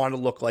don't want to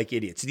look like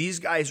idiots. These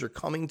guys are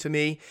coming to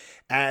me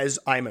as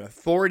I'm an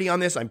authority on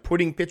this. I'm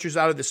putting pictures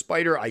out of the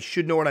spider. I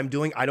should know what I'm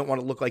doing. I don't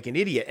want to look like an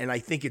idiot. And I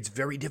think it's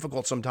very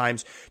difficult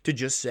sometimes to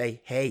just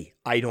say, hey,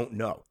 I don't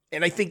know.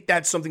 And I think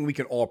that's something we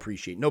can all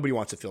appreciate. Nobody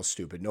wants to feel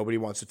stupid. Nobody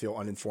wants to feel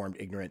uninformed,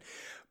 ignorant.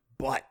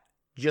 But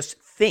just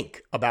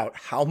think about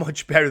how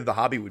much better the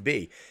hobby would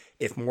be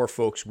if more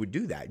folks would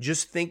do that.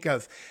 Just think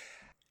of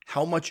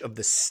how much of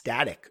the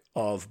static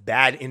of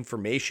bad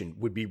information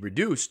would be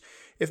reduced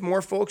if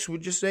more folks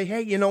would just say,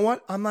 hey, you know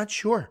what? I'm not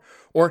sure.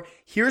 Or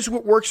here's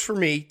what works for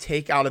me.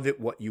 Take out of it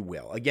what you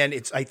will. Again,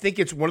 I think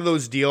it's one of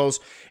those deals,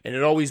 and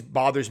it always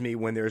bothers me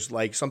when there's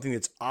like something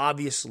that's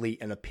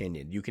obviously an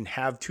opinion. You can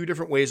have two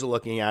different ways of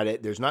looking at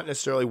it. There's not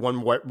necessarily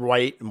one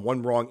right and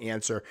one wrong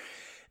answer.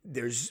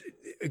 There's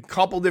a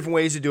couple different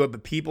ways to do it,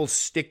 but people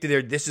stick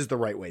to this is the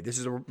right way. This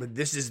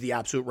is the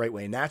absolute right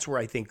way. And that's where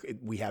I think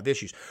we have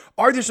issues.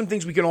 Are there some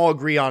things we can all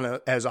agree on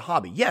as a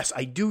hobby? Yes,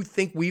 I do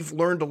think we've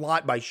learned a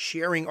lot by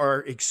sharing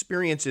our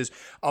experiences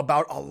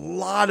about a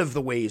lot of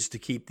the ways to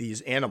keep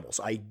these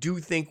animals. I do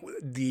think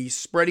the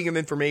spreading of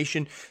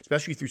information,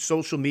 especially through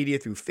social media,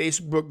 through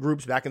Facebook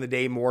groups back in the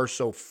day, more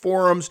so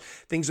forums,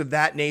 things of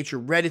that nature,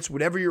 Reddits,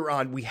 whatever you're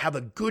on, we have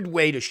a good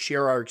way to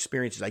share our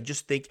experiences. I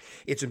just think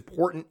it's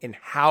important in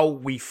how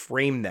we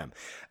frame them.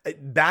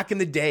 Back in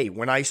the day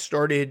when I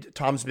started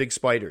Tom's Big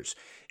Spiders,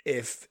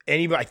 if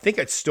anybody, I think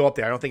it's still up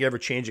there. I don't think I ever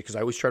changed it because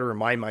I always try to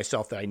remind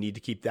myself that I need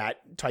to keep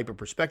that type of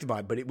perspective on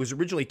it. But it was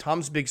originally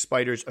Tom's Big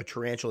Spiders, a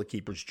Tarantula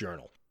Keeper's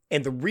Journal.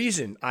 And the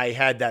reason I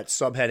had that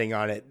subheading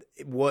on it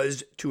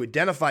was to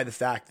identify the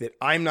fact that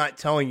I'm not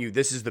telling you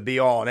this is the be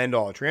all and end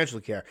all of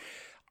tarantula care.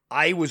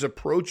 I was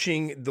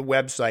approaching the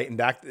website, and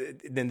back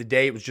in the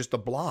day, it was just a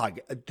blog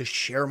to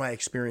share my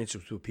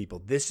experiences with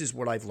people. This is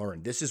what I've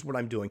learned. This is what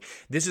I'm doing.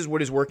 This is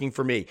what is working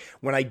for me.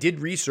 When I did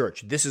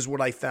research, this is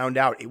what I found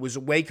out. It was a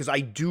way, because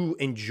I do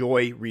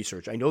enjoy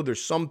research. I know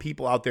there's some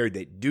people out there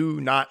that do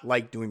not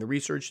like doing the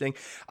research thing.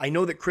 I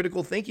know that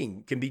critical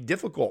thinking can be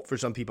difficult for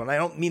some people, and I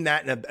don't mean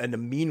that in a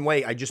mean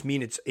way. I just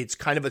mean it's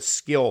kind of a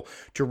skill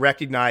to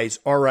recognize,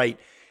 all right,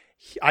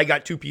 I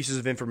got two pieces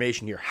of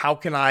information here. How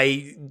can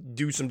I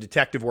do some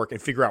detective work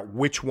and figure out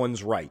which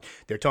one's right?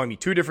 They're telling me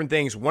two different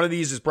things. One of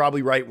these is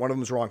probably right. One of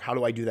them is wrong. How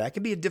do I do that? It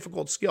can be a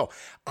difficult skill.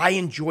 I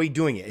enjoy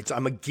doing it.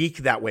 I'm a geek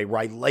that way, where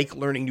I like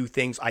learning new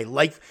things. I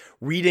like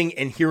reading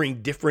and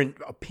hearing different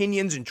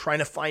opinions and trying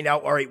to find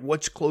out, all right,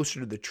 what's closer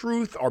to the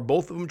truth? Are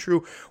both of them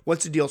true?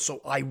 What's the deal?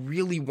 So I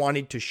really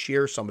wanted to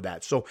share some of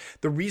that. So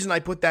the reason I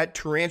put that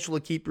Tarantula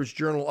Keeper's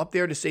Journal up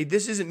there to say,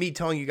 this isn't me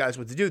telling you guys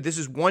what to do. This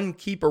is one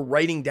keeper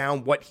writing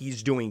down what he's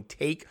doing.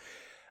 Take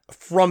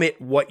from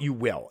it what you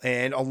will.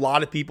 And a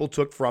lot of people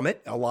took from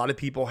it. A lot of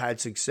people had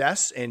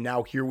success. And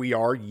now here we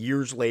are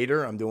years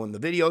later. I'm doing the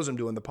videos, I'm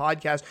doing the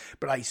podcast,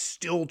 but I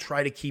still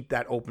try to keep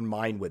that open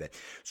mind with it.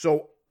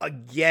 So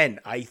again,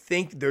 I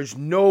think there's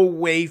no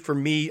way for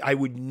me, I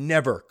would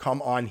never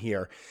come on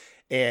here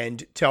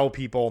and tell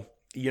people,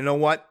 you know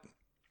what?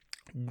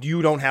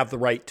 You don't have the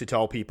right to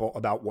tell people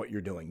about what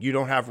you're doing. You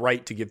don't have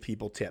right to give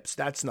people tips.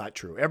 That's not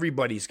true.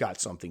 Everybody's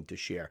got something to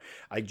share.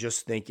 I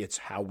just think it's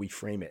how we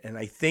frame it. And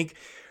I think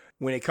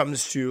when it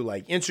comes to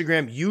like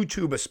Instagram,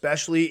 YouTube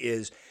especially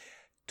is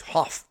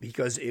tough,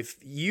 because if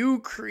you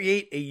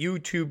create a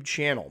YouTube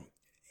channel,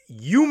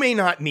 you may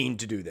not mean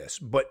to do this,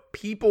 but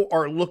people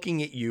are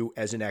looking at you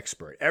as an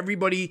expert.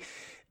 Everybody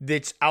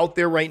that's out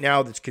there right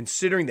now that's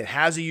considering, that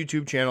has a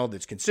YouTube channel,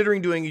 that's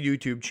considering doing a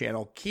YouTube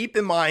channel, keep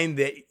in mind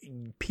that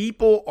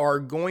people are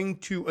going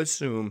to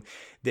assume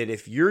that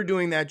if you're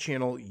doing that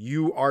channel,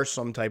 you are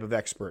some type of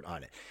expert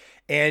on it.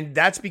 And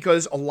that's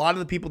because a lot of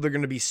the people that are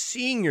going to be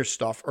seeing your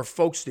stuff are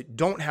folks that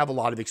don't have a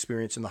lot of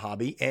experience in the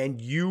hobby,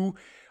 and you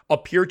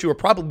appear to, or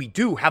probably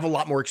do, have a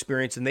lot more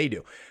experience than they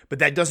do. But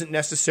that doesn't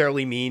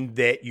necessarily mean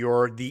that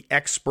you're the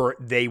expert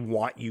they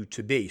want you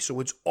to be. So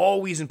it's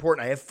always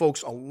important. I have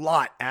folks a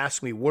lot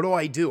ask me, what do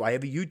I do? I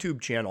have a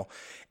YouTube channel,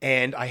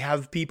 and I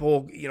have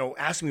people,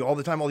 ask me all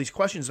the time all these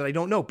questions that I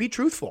don't know. Be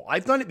truthful.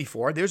 I've done it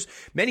before. There's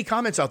many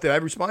comments out there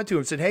I've responded to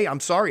and said, hey, I'm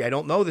sorry, I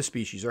don't know the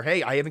species, or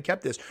hey, I haven't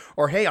kept this,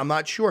 or hey, I'm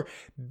not sure.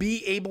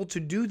 Be able to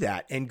do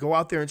that and go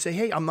out there and say,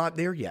 hey, I'm not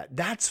there yet.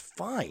 That's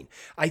fine.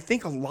 I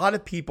think a lot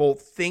of people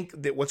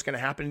think that what's going to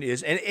happen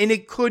is, and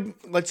it could,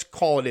 let's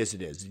call it as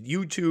it is.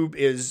 YouTube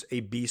is a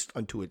beast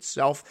unto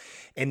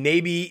itself, and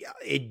maybe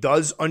it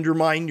does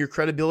undermine your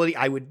credibility.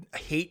 I would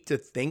hate to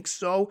think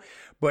so,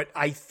 but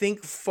I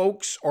think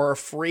folks are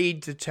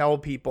afraid to tell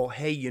people,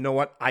 hey, you know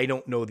what? I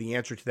don't know the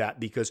answer to that,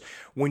 because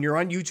when you're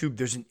on YouTube,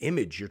 there's an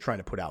image you're trying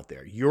to put out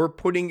there. You're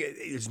putting,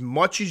 as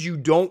much as you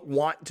don't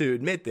want to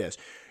admit this,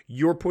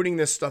 you're putting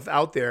this stuff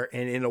out there,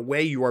 and in a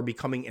way you are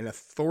becoming an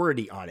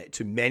authority on it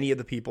to many of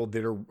the people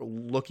that are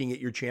looking at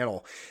your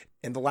channel.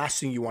 And the last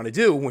thing you want to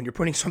do when you're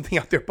putting something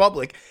out there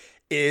public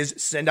is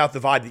send out the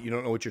vibe that you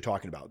don't know what you're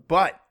talking about.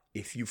 But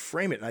if you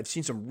frame it, and I've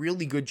seen some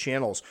really good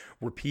channels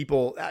where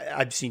people,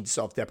 I've seen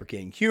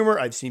self-deprecating humor.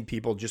 I've seen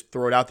people just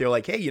throw it out there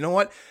like, hey, you know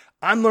what?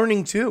 I'm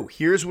learning too.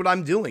 Here's what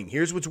I'm doing.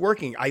 Here's what's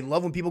working. I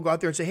love when people go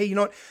out there and say, hey, you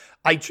know what?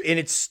 And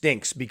it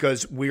stinks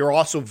because we are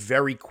also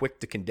very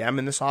quick to condemn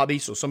in this hobby.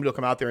 So somebody will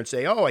come out there and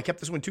say, oh, I kept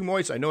this one too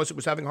moist. I noticed it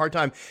was having a hard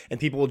time. And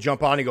people will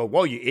jump on and go,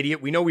 whoa, you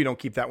idiot. We know we don't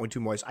keep that one too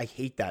moist. I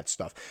hate that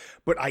stuff.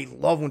 But I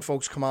love when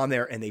folks come on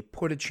there and they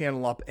put a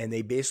channel up and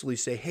they basically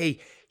say, hey,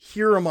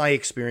 here are my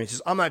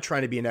experiences. I'm not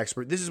trying to be an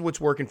expert. This is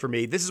what's working for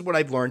me. This is what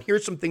I've learned.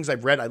 Here's some things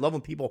I've read. I love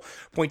when people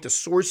point to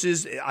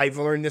sources. I've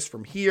learned this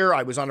from here.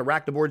 I was on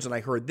Arachnoboards and I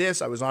heard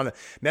this. I was on a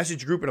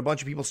message group and a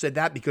bunch of people said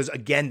that, because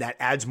again, that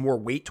adds more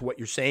weight to what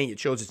you're saying. It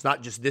shows it's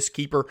not just this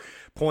keeper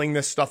pulling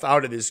this stuff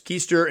out of his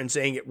keister and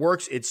saying it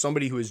works. It's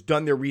somebody who has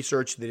done their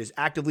research, that is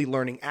actively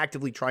learning,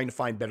 actively trying to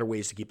find better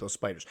ways to keep those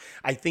spiders.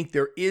 I think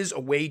there is a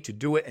way to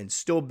do it and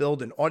still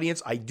build an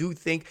audience. I do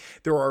think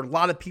there are a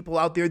lot of people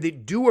out there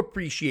that do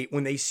appreciate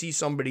when they see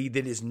somebody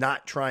that is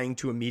not trying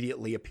to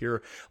immediately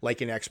appear like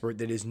an expert,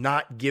 that is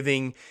not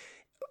giving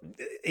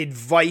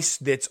advice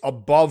that's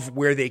above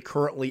where they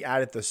currently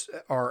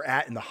are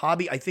at in the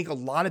hobby. I think a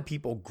lot of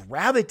people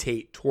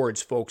gravitate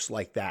towards folks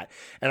like that.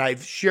 And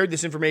I've shared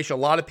this information. A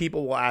lot of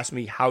people will ask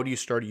me, how do you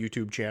start a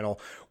YouTube channel?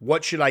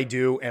 What should I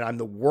do? And I'm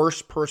the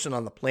worst person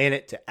on the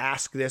planet to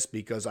ask this,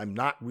 because I'm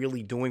not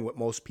really doing what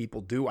most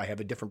people do. I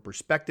have a different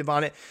perspective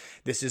on it.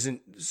 This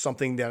isn't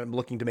something that I'm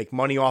looking to make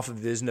money off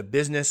of. It isn't a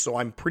business. So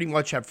I'm pretty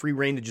much have free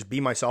reign to just be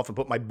myself and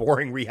put my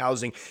boring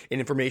rehousing and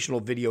informational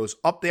videos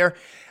up there.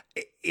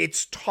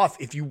 It's tough.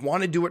 If you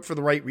want to do it for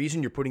the right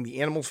reason, you're putting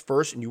the animals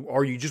first, and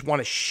you just want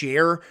to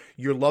share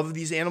your love of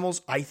these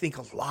animals. I think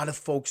a lot of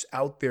folks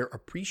out there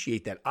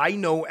appreciate that. I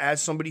know,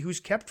 as somebody who's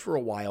kept for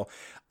a while,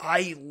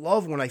 I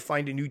love when I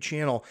find a new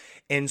channel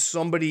and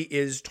somebody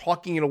is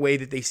talking in a way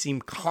that they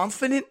seem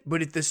confident,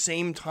 but at the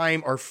same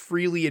time are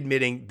freely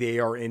admitting they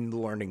are in the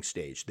learning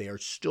stage. They are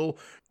still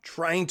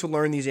trying to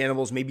learn these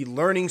animals, maybe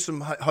learning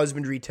some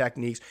husbandry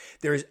techniques.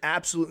 There is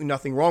absolutely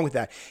nothing wrong with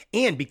that.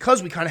 And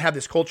because we kind of have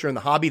this culture in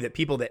the hobby that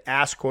people that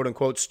ask quote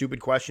unquote stupid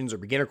questions or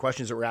beginner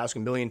questions that we're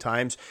asking a million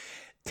times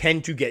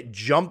tend to get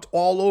jumped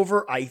all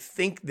over, I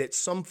think that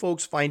some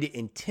folks find it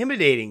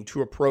intimidating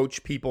to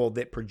approach people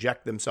that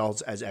project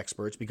themselves as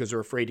experts because they're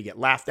afraid to get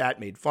laughed at,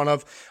 made fun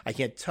of. I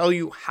can't tell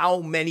you how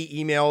many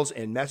emails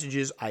and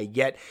messages I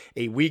get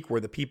a week where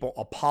the people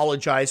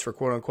apologize for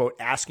quote unquote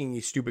asking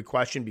a stupid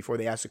question before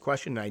they ask the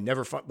question. And I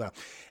never find, well,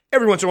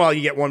 every once in a while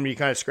you get one where you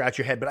kind of scratch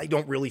your head, but I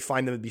don't really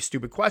find them to be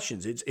stupid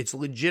questions. It's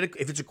legit.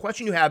 If it's a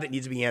question you have that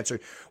needs to be answered,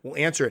 we'll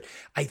answer it.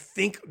 I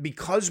think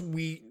because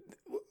we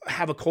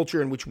have a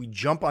culture in which we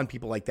jump on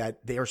people like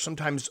that, they are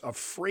sometimes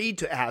afraid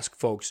to ask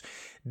folks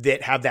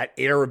that have that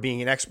air of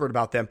being an expert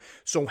about them.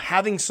 So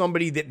having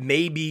somebody that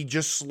may be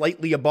just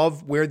slightly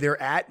above where they're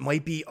at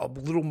might be a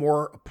little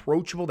more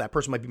approachable. That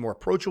person might be more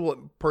approachable.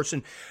 That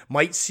person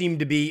might seem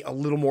to be a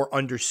little more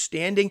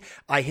understanding.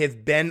 I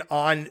have been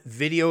on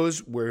videos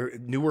where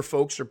newer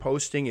folks are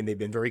posting and they've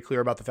been very clear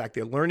about the fact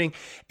they're learning,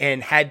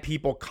 and had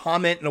people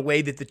comment in a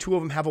way that the two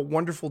of them have a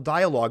wonderful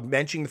dialogue,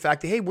 mentioning the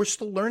fact that, hey, we're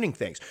still learning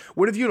things.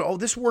 What have you done? Oh,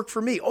 this worked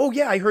for me. Oh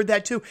yeah, I heard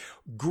that too.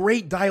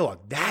 Great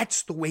dialogue.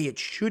 That's the way it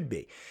should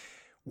be.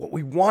 What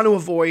we want to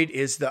avoid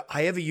is that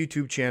I have a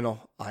YouTube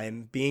channel,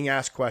 I'm being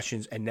asked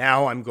questions, and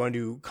now I'm going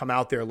to come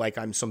out there like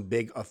I'm some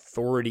big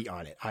authority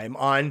on it. I'm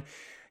on,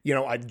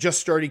 I've just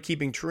started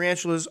keeping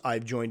tarantulas.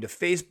 I've joined a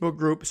Facebook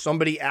group.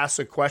 Somebody asked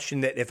a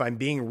question that, if I'm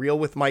being real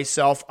with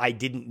myself, I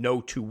didn't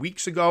know 2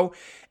 weeks ago,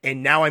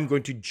 and now I'm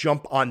going to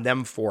jump on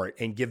them for it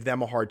and give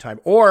them a hard time.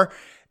 Or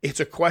it's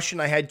a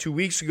question I had 2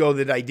 weeks ago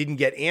that I didn't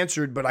get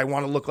answered, but I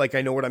want to look like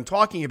I know what I'm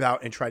talking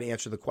about and try to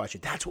answer the question.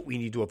 That's what we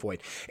need to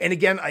avoid. And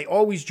again, I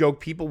always joke,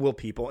 people will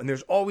people, and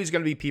there's always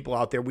going to be people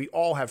out there. We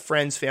all have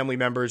friends, family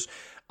members.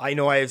 I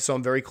know I have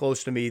some very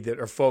close to me that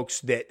are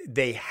folks that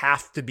they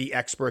have to be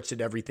experts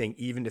at everything,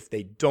 even if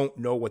they don't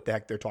know what the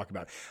heck they're talking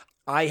about.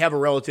 I have a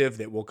relative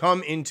that will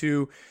come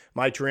into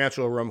my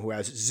tarantula room who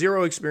has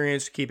zero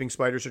experience keeping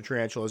spiders or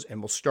tarantulas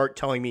and will start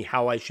telling me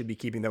how I should be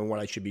keeping them and what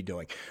I should be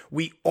doing.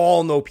 We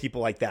all know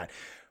people like that.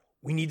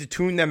 We need to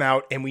tune them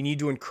out, and we need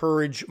to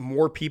encourage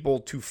more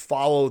people to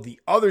follow the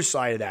other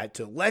side of that.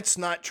 Let's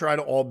not try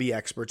to all be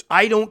experts.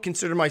 I don't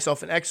consider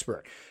myself an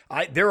expert.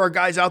 There are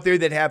guys out there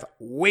that have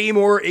way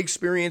more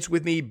experience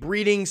with me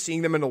breeding,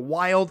 seeing them in the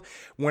wild.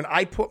 When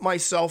I put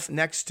myself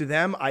next to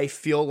them, I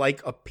feel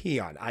like a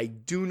peon.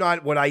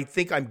 What I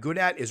think I'm good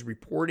at is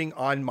reporting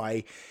on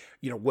my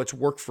what's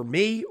worked for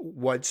me,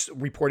 what's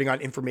reporting on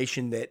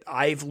information that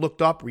I've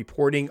looked up,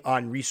 reporting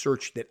on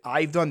research that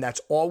I've done. That's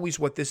always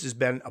what this has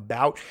been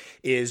about,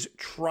 is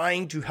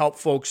trying to help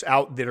folks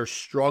out that are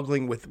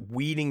struggling with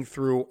weeding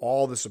through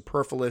all the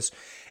superfluous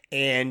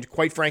and,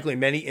 quite frankly, in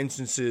many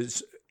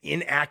instances,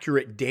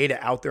 inaccurate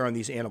data out there on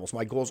these animals.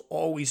 My goal is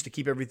always to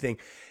keep everything.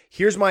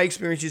 Here's my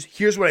experiences.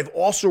 Here's what I've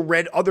also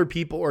read other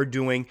people are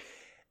doing.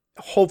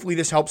 Hopefully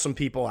this helps some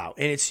people out,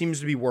 and it seems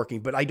to be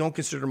working, but I don't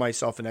consider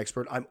myself an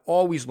expert. I'm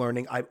always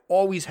learning. I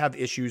always have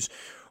issues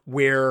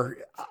where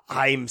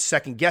I'm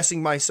second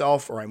guessing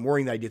myself, or I'm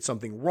worrying that I did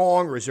something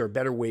wrong, or is there a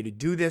better way to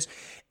do this?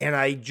 And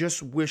I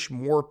just wish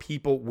more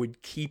people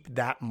would keep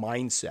that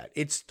mindset.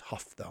 It's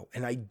tough though,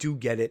 and I do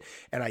get it,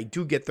 and I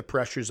do get the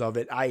pressures of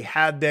it. I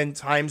have been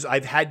times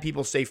I've had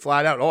people say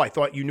flat out, "Oh, I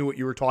thought you knew what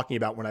you were talking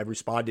about," when I've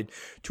responded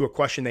to a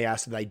question they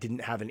asked that I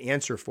didn't have an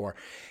answer for.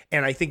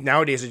 And I think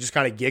nowadays I just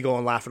kind of giggle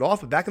and laugh it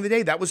off. But back in the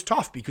day, that was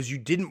tough because you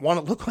didn't want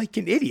to look like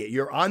an idiot.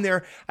 You're on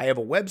there. I have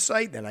a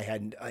website, then I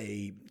had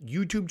a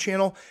YouTube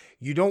channel.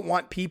 You don't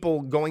want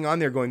people going on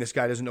there going, "This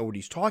guy doesn't know what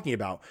he's talking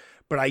about."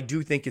 But I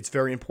do think it's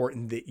very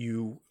important that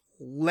you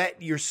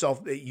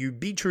you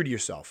be true to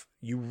yourself.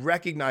 You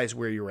recognize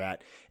where you're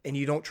at, and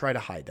you don't try to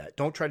hide that.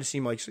 Don't try to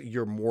seem like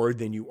you're more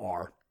than you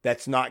are.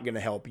 That's not going to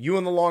help you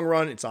in the long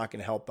run. It's not going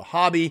to help the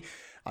hobby.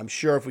 I'm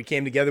sure if we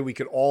came together, we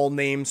could all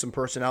name some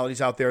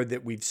personalities out there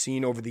that we've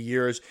seen over the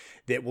years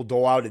that will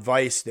dole out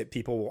advice that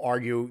people will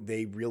argue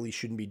they really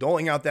shouldn't be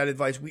doling out that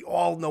advice. We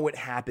all know it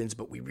happens,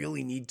 but we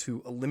really need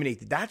to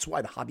eliminate that. That's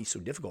why the hobby is so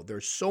difficult.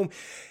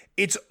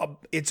 It's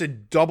a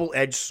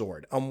double-edged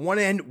sword. On one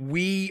end,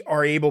 we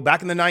are able,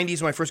 back in the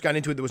 90s when I first got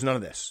into it, there was none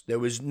of this. There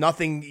was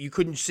nothing, you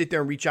couldn't sit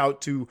there and reach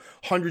out to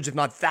hundreds, if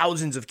not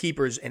thousands of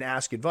keepers and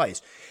ask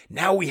advice.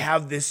 Now we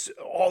have the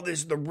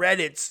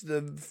Reddits,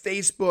 the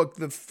Facebook,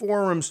 the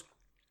forums,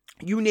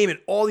 you name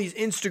it, all these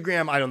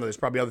Instagram, I don't know, there's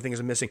probably other things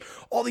I'm missing,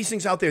 all these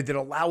things out there that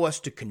allow us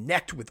to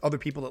connect with other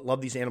people that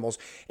love these animals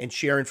and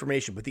share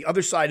information. But the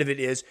other side of it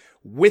is,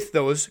 with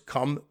those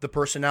come the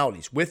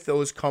personalities. With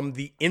those come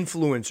the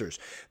influencers,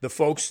 the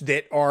folks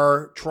that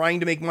are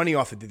trying to make money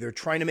off of it. They're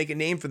trying to make a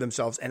name for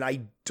themselves. And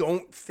I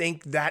don't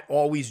think that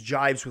always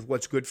jives with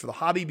what's good for the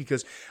hobby,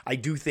 because I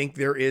do think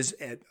there is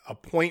a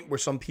point where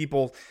some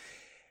people,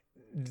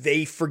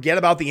 they forget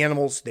about the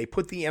animals. They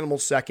put the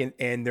animals second,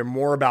 and they're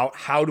more about,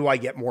 how do I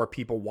get more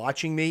people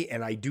watching me?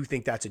 And I do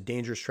think that's a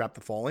dangerous trap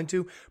to fall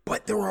into.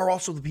 But there are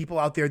also the people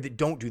out there that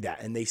don't do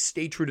that, and they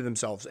stay true to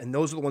themselves. And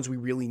those are the ones we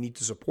really need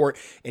to support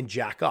and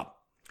jack up.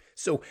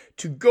 So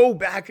to go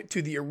back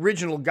to the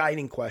original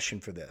guiding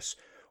question for this,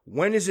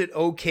 when is it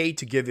okay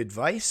to give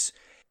advice?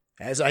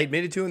 As I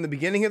admitted to in the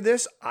beginning of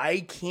this,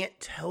 I can't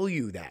tell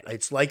you that.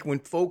 It's like when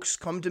folks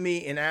come to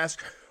me and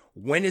ask,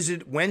 when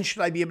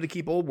should I be able to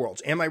keep Old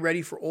Worlds? Am I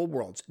ready for Old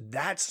Worlds?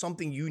 That's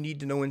something you need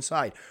to know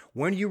inside.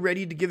 When are you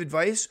ready to give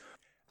advice?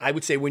 I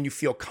would say when you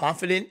feel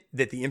confident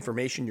that the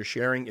information you're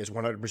sharing is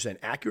 100%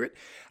 accurate.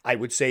 I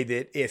would say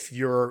that if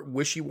you're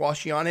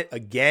wishy-washy on it,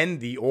 again,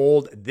 the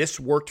old "this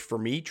worked for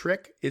me"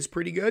 trick is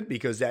pretty good,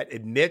 because that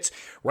admits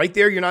right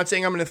there, you're not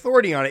saying I'm an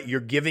authority on it. You're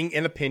giving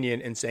an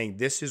opinion and saying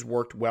this has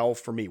worked well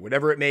for me,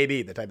 whatever it may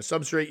be, the type of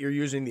substrate you're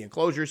using, the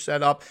enclosure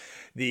setup,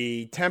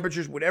 the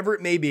temperatures, whatever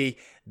it may be,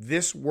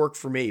 this worked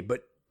for me.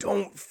 But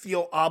don't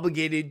feel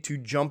obligated to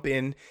jump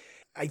in.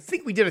 I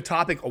think we did a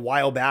topic a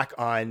while back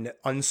on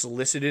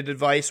unsolicited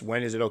advice.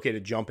 When is it okay to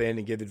jump in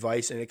and give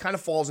advice? And it kind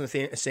of falls in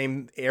the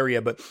same area,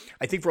 but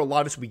I think for a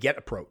lot of us, we get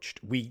approached.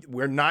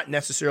 We're not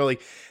necessarily,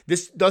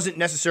 this doesn't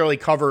necessarily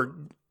cover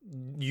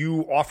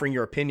you offering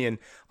your opinion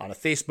on a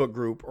Facebook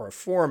group or a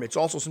forum. It's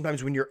also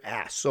sometimes when you're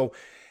asked. So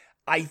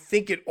I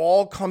think it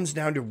all comes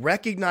down to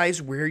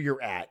recognize where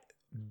you're at.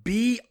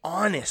 Be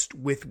honest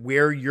with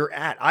where you're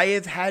at. I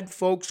have had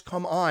folks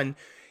come on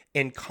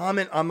and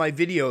comment on my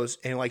videos,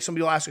 and like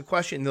somebody will ask a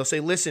question and they'll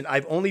say, "Listen,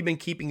 I've only been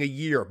keeping a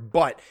year,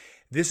 but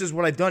this is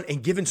what I've done,"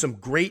 and given some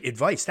great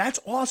advice. That's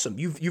awesome.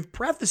 You've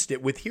prefaced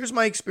it with, here's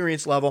my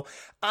experience level.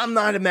 I'm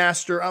not a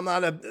master. I'm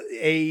not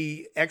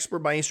a expert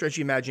by any stretch of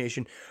the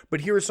imagination,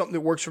 but here is something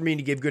that works for me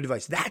to give good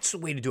advice. That's the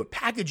way to do it.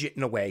 Package it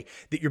in a way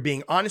that you're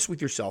being honest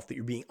with yourself, that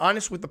you're being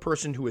honest with the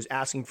person who is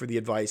asking for the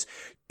advice.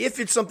 If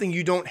it's something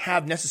you don't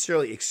have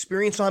necessarily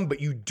experience on,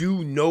 but you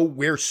do know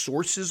where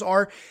sources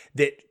are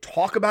that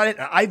talk about it.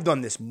 And I've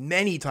done this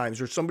many times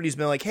where somebody's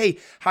been like, "Hey,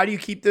 how do you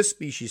keep this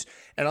species?"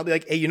 And I'll be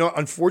like, "Hey,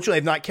 unfortunately,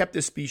 I've not kept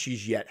this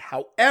species yet.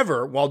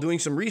 However, while doing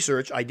some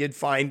research, I did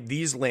find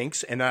these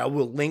links, and I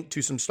will link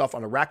to some stuff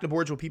on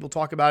arachnoboards where people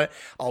talk about it.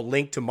 I'll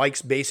link to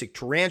Mike's Basic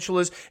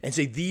Tarantulas and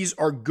say, these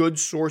are good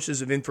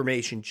sources of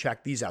information.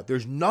 Check these out."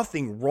 There's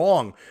nothing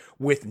wrong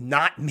with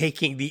not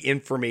making the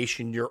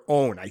information your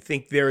own. I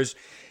think there's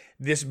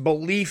this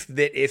belief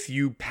that if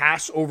you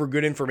pass over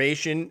good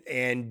information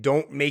and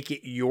don't make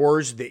it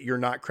yours, that you're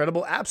not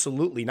credible.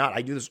 Absolutely not.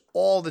 I do this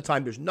all the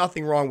time. There's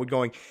nothing wrong with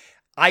going,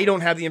 I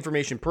don't have the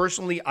information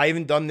personally. I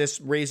haven't done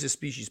this, raised this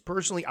species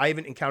personally. I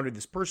haven't encountered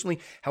this personally.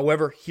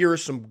 However, here are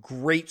some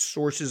great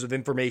sources of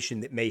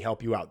information that may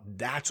help you out.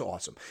 That's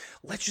awesome.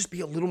 Let's just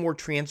be a little more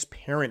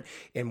transparent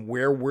in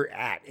where we're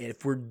at. And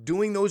if we're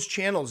doing those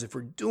channels, if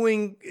we're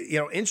doing,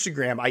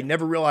 Instagram, I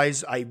never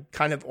realized I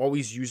kind of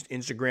always used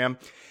Instagram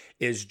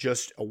is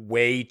just a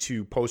way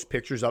to post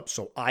pictures up.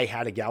 So I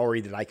had a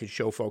gallery that I could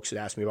show folks that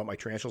asked me about my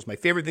tarantulas. My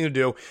favorite thing to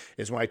do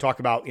is when I talk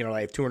about,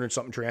 I have 200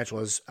 something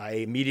tarantulas, I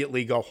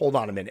immediately go, hold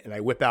on a minute. And I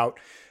whip out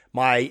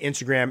my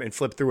Instagram and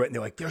flip through it. And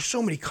they're like, there's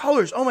so many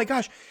colors. Oh my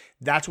gosh.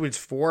 That's what it's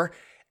for.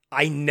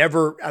 I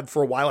never,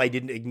 for a while, I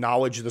didn't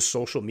acknowledge the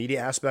social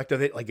media aspect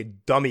of it like a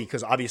dummy,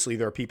 because obviously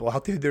there are people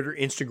out there that are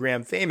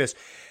Instagram famous.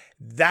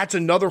 That's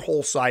another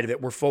whole side of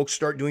it where folks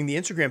start doing the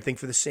Instagram thing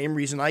for the same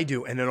reason I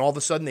do. And then all of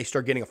a sudden they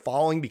start getting a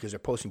following because they're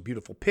posting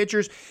beautiful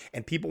pictures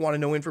and people want to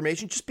know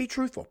information. Just be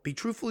truthful. Be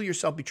truthful to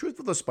yourself. Be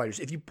truthful to the spiders.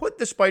 If you put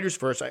the spiders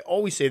first, I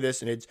always say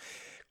this, and it's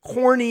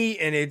corny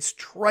and it's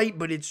trite,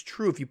 but it's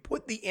true. If you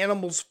put the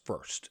animals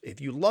first,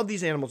 if you love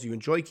these animals, you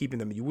enjoy keeping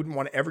them, you wouldn't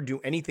want to ever do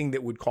anything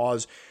that would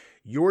cause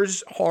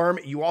yours harm.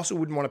 You also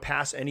wouldn't want to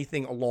pass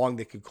anything along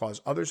that could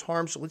cause others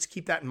harm. So let's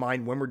keep that in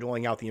mind when we're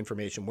doling out the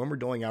information, when we're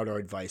doling out our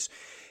advice.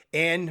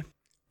 And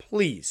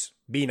please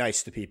be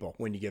nice to people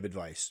when you give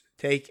advice.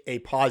 Take a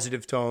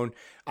positive tone.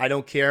 I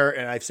don't care,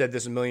 and I've said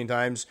this a million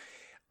times,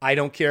 I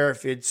don't care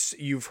if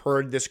you've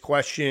heard this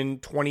question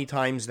 20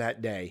 times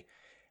that day.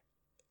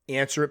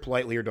 Answer it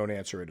politely or don't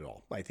answer it at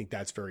all. I think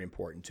that's very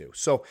important too.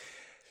 So,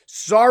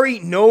 sorry,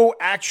 no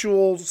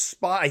actual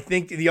spot. I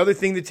think the other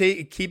thing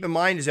to keep in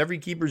mind is every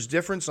keeper is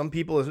different. Some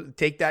people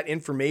take that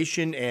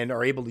information and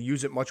are able to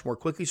use it much more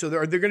quickly. So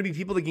are there going to be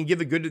people that can give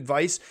a good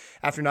advice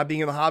after not being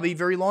in the hobby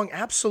very long?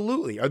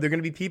 Absolutely. Are there going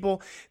to be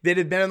people that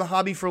have been in the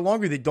hobby for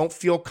longer that don't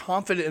feel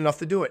confident enough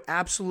to do it?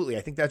 Absolutely.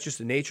 I think that's just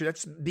the nature.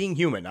 That's being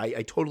human.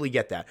 I totally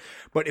get that.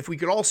 But if we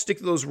could all stick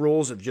to those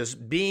rules of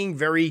just being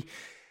very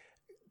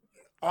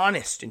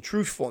honest and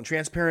truthful and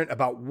transparent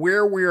about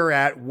where we're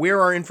at, where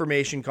our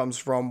information comes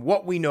from,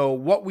 what we know,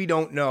 what we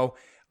don't know,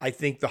 I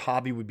think the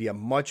hobby would be a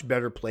much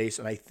better place.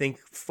 And I think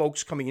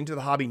folks coming into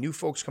the hobby, new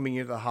folks coming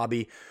into the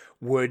hobby,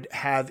 would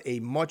have a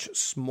much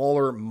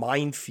smaller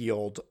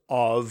minefield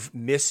of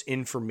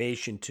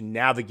misinformation to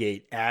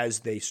navigate as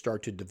they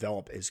start to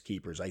develop as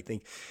keepers. I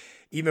think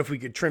even if we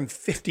could trim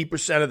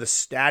 50% of the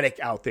static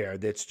out there,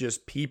 that's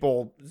just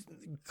people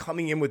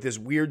coming in with this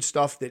weird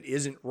stuff that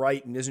isn't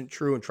right and isn't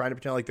true and trying to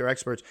pretend like they're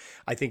experts,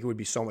 I think it would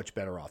be so much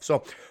better off.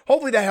 So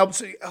hopefully that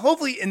helps.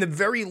 Hopefully, in the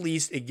very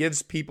least, it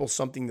gives people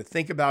something to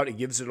think about. It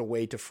gives it a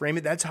way to frame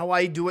it. That's how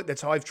I do it.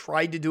 That's how I've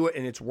tried to do it,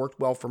 and it's worked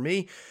well for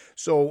me.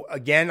 So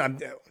again, I'm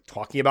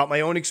talking about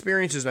my own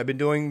experiences, and I've been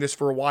doing this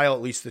for a while,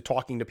 at least,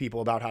 talking to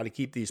people about how to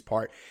keep these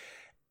apart.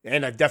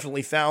 And I've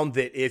definitely found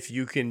that if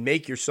you can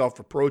make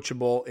yourself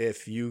approachable,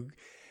 if you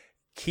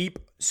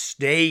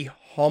stay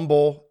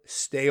humble,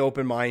 stay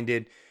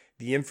open-minded,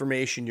 the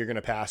information you're going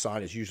to pass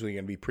on is usually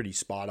going to be pretty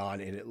spot on.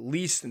 And at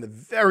least, in the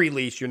very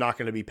least, you're not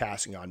going to be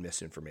passing on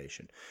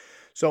misinformation.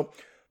 So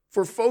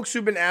for folks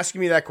who've been asking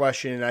me that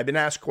question, and I've been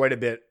asked quite a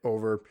bit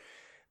over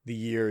the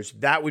years,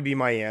 that would be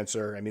my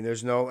answer. I mean,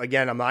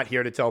 again, I'm not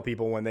here to tell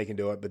people when they can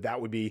do it, but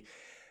that would be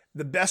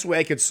the best way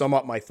I could sum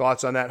up my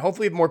thoughts on that.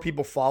 Hopefully, if more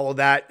people follow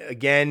that,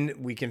 again,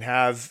 we can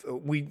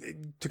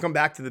to come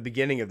back to the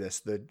beginning of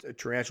this, the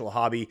Tarantula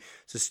Hobby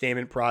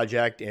Sustainment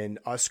Project, and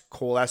us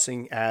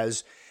coalescing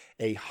as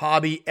a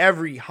hobby.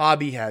 Every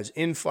hobby has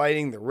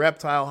infighting, the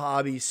reptile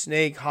hobby,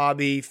 snake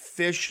hobby,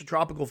 fish,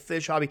 tropical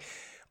fish hobby.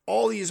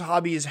 All these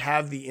hobbies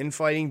have the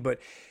infighting,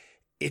 but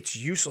it's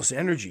useless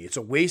energy. It's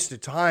a waste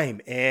of time.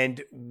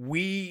 And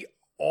we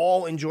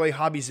all enjoy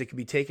hobbies that can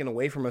be taken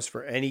away from us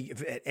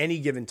at any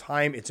given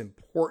time. It's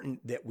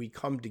important that we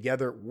come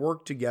together,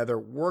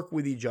 work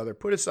with each other,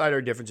 put aside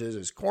our differences,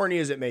 as corny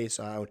as it may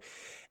sound,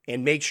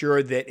 and make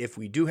sure that if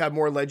we do have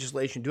more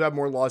legislation, do have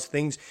more laws,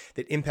 things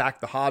that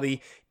impact the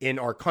hobby in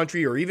our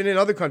country or even in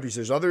other countries,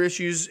 there's other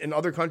issues in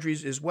other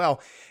countries as well,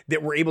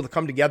 that we're able to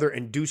come together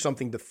and do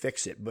something to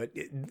fix it. But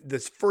the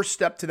first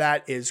step to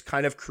that is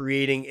kind of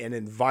creating an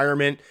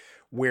environment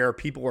where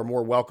people are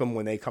more welcome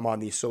when they come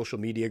on these social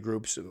media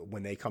groups,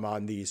 when they come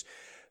on these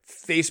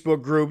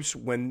Facebook groups,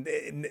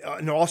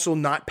 and also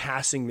not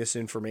passing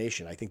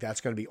misinformation. I think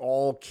that's going to be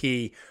all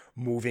key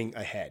moving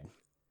ahead.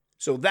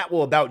 So that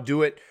will about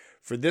do it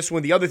for this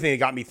one. The other thing that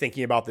got me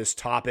thinking about this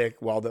topic,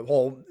 well, the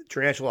whole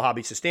Tarantula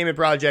Hobby Sustainment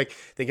Project,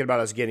 thinking about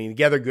us getting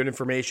together, good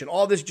information,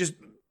 all this, just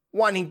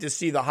wanting to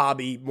see the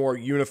hobby more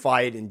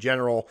unified in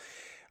general.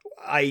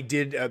 I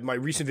did my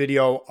recent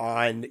video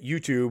on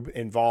YouTube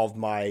involved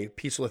my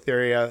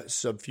Poecilotheria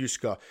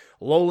subfusca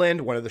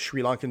lowland, one of the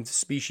Sri Lankan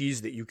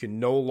species that you can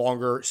no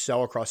longer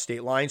sell across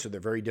state lines. So they're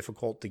very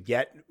difficult to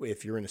get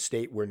if you're in a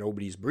state where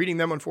nobody's breeding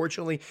them,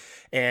 unfortunately.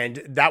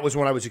 And that was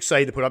one I was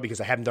excited to put up because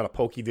I haven't done a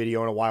pokey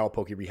video in a while, a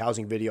pokey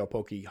rehousing video,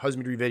 pokey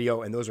husbandry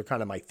video. And those are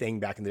kind of my thing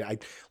back in the day. I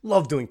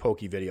love doing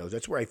pokey videos.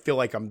 That's where I feel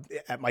like I'm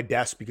at my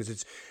best because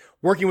it's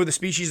working with a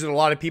species that a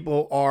lot of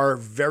people are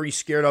very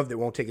scared of, that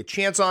won't take a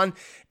chance on.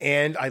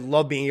 And I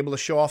love being able to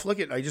show off, look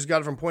at, I just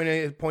got it from point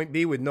A to point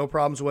B with no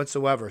problems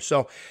whatsoever.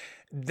 So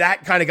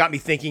that kind of got me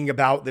thinking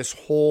about this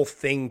whole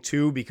thing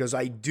too, because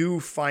I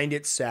do find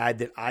it sad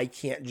that I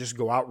can't just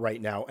go out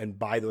right now and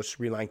buy those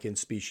Sri Lankan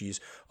species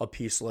of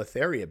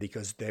Poecilotheria,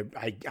 because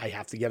I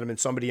have to get them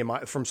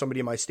from somebody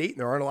in my state, and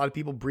there aren't a lot of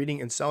people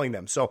breeding and selling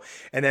them. So,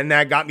 and then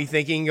that got me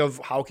thinking of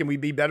how can we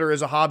be better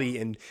as a hobby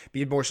and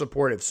be more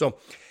supportive. So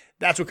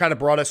that's what kind of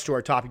brought us to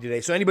our topic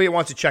today. So anybody who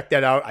wants to check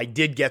that out, I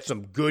did get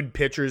some good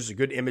pictures,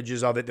 good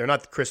images of it. They're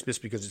not the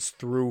crispest because it's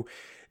through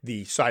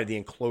the side of the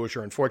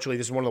enclosure. Unfortunately,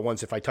 this is one of the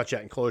ones, if I touch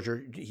that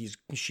enclosure,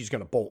 she's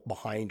going to bolt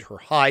behind her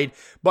hide,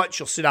 but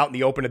she'll sit out in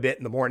the open a bit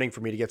in the morning for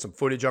me to get some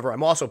footage of her.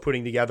 I'm also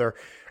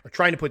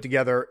trying to put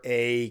together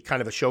a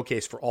kind of a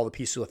showcase for all the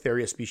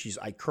Poecilotheria species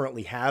I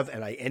currently have,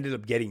 and I ended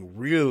up getting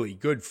really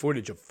good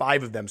footage of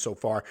 5 of them so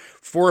far,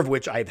 4 of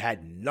which I've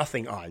had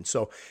nothing on.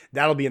 So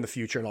that'll be in the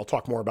future, and I'll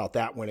talk more about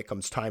that when it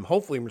comes time.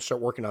 Hopefully, I'm going to start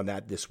working on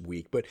that this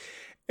week. But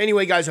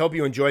anyway, guys, I hope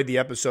you enjoyed the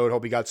episode.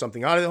 Hope you got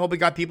something out of it. Hope it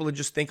got people to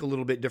just think a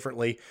little bit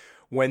differently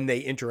when they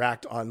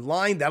interact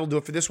online. That'll do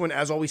it for this one.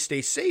 As always,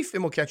 stay safe,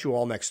 and we'll catch you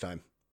all next time.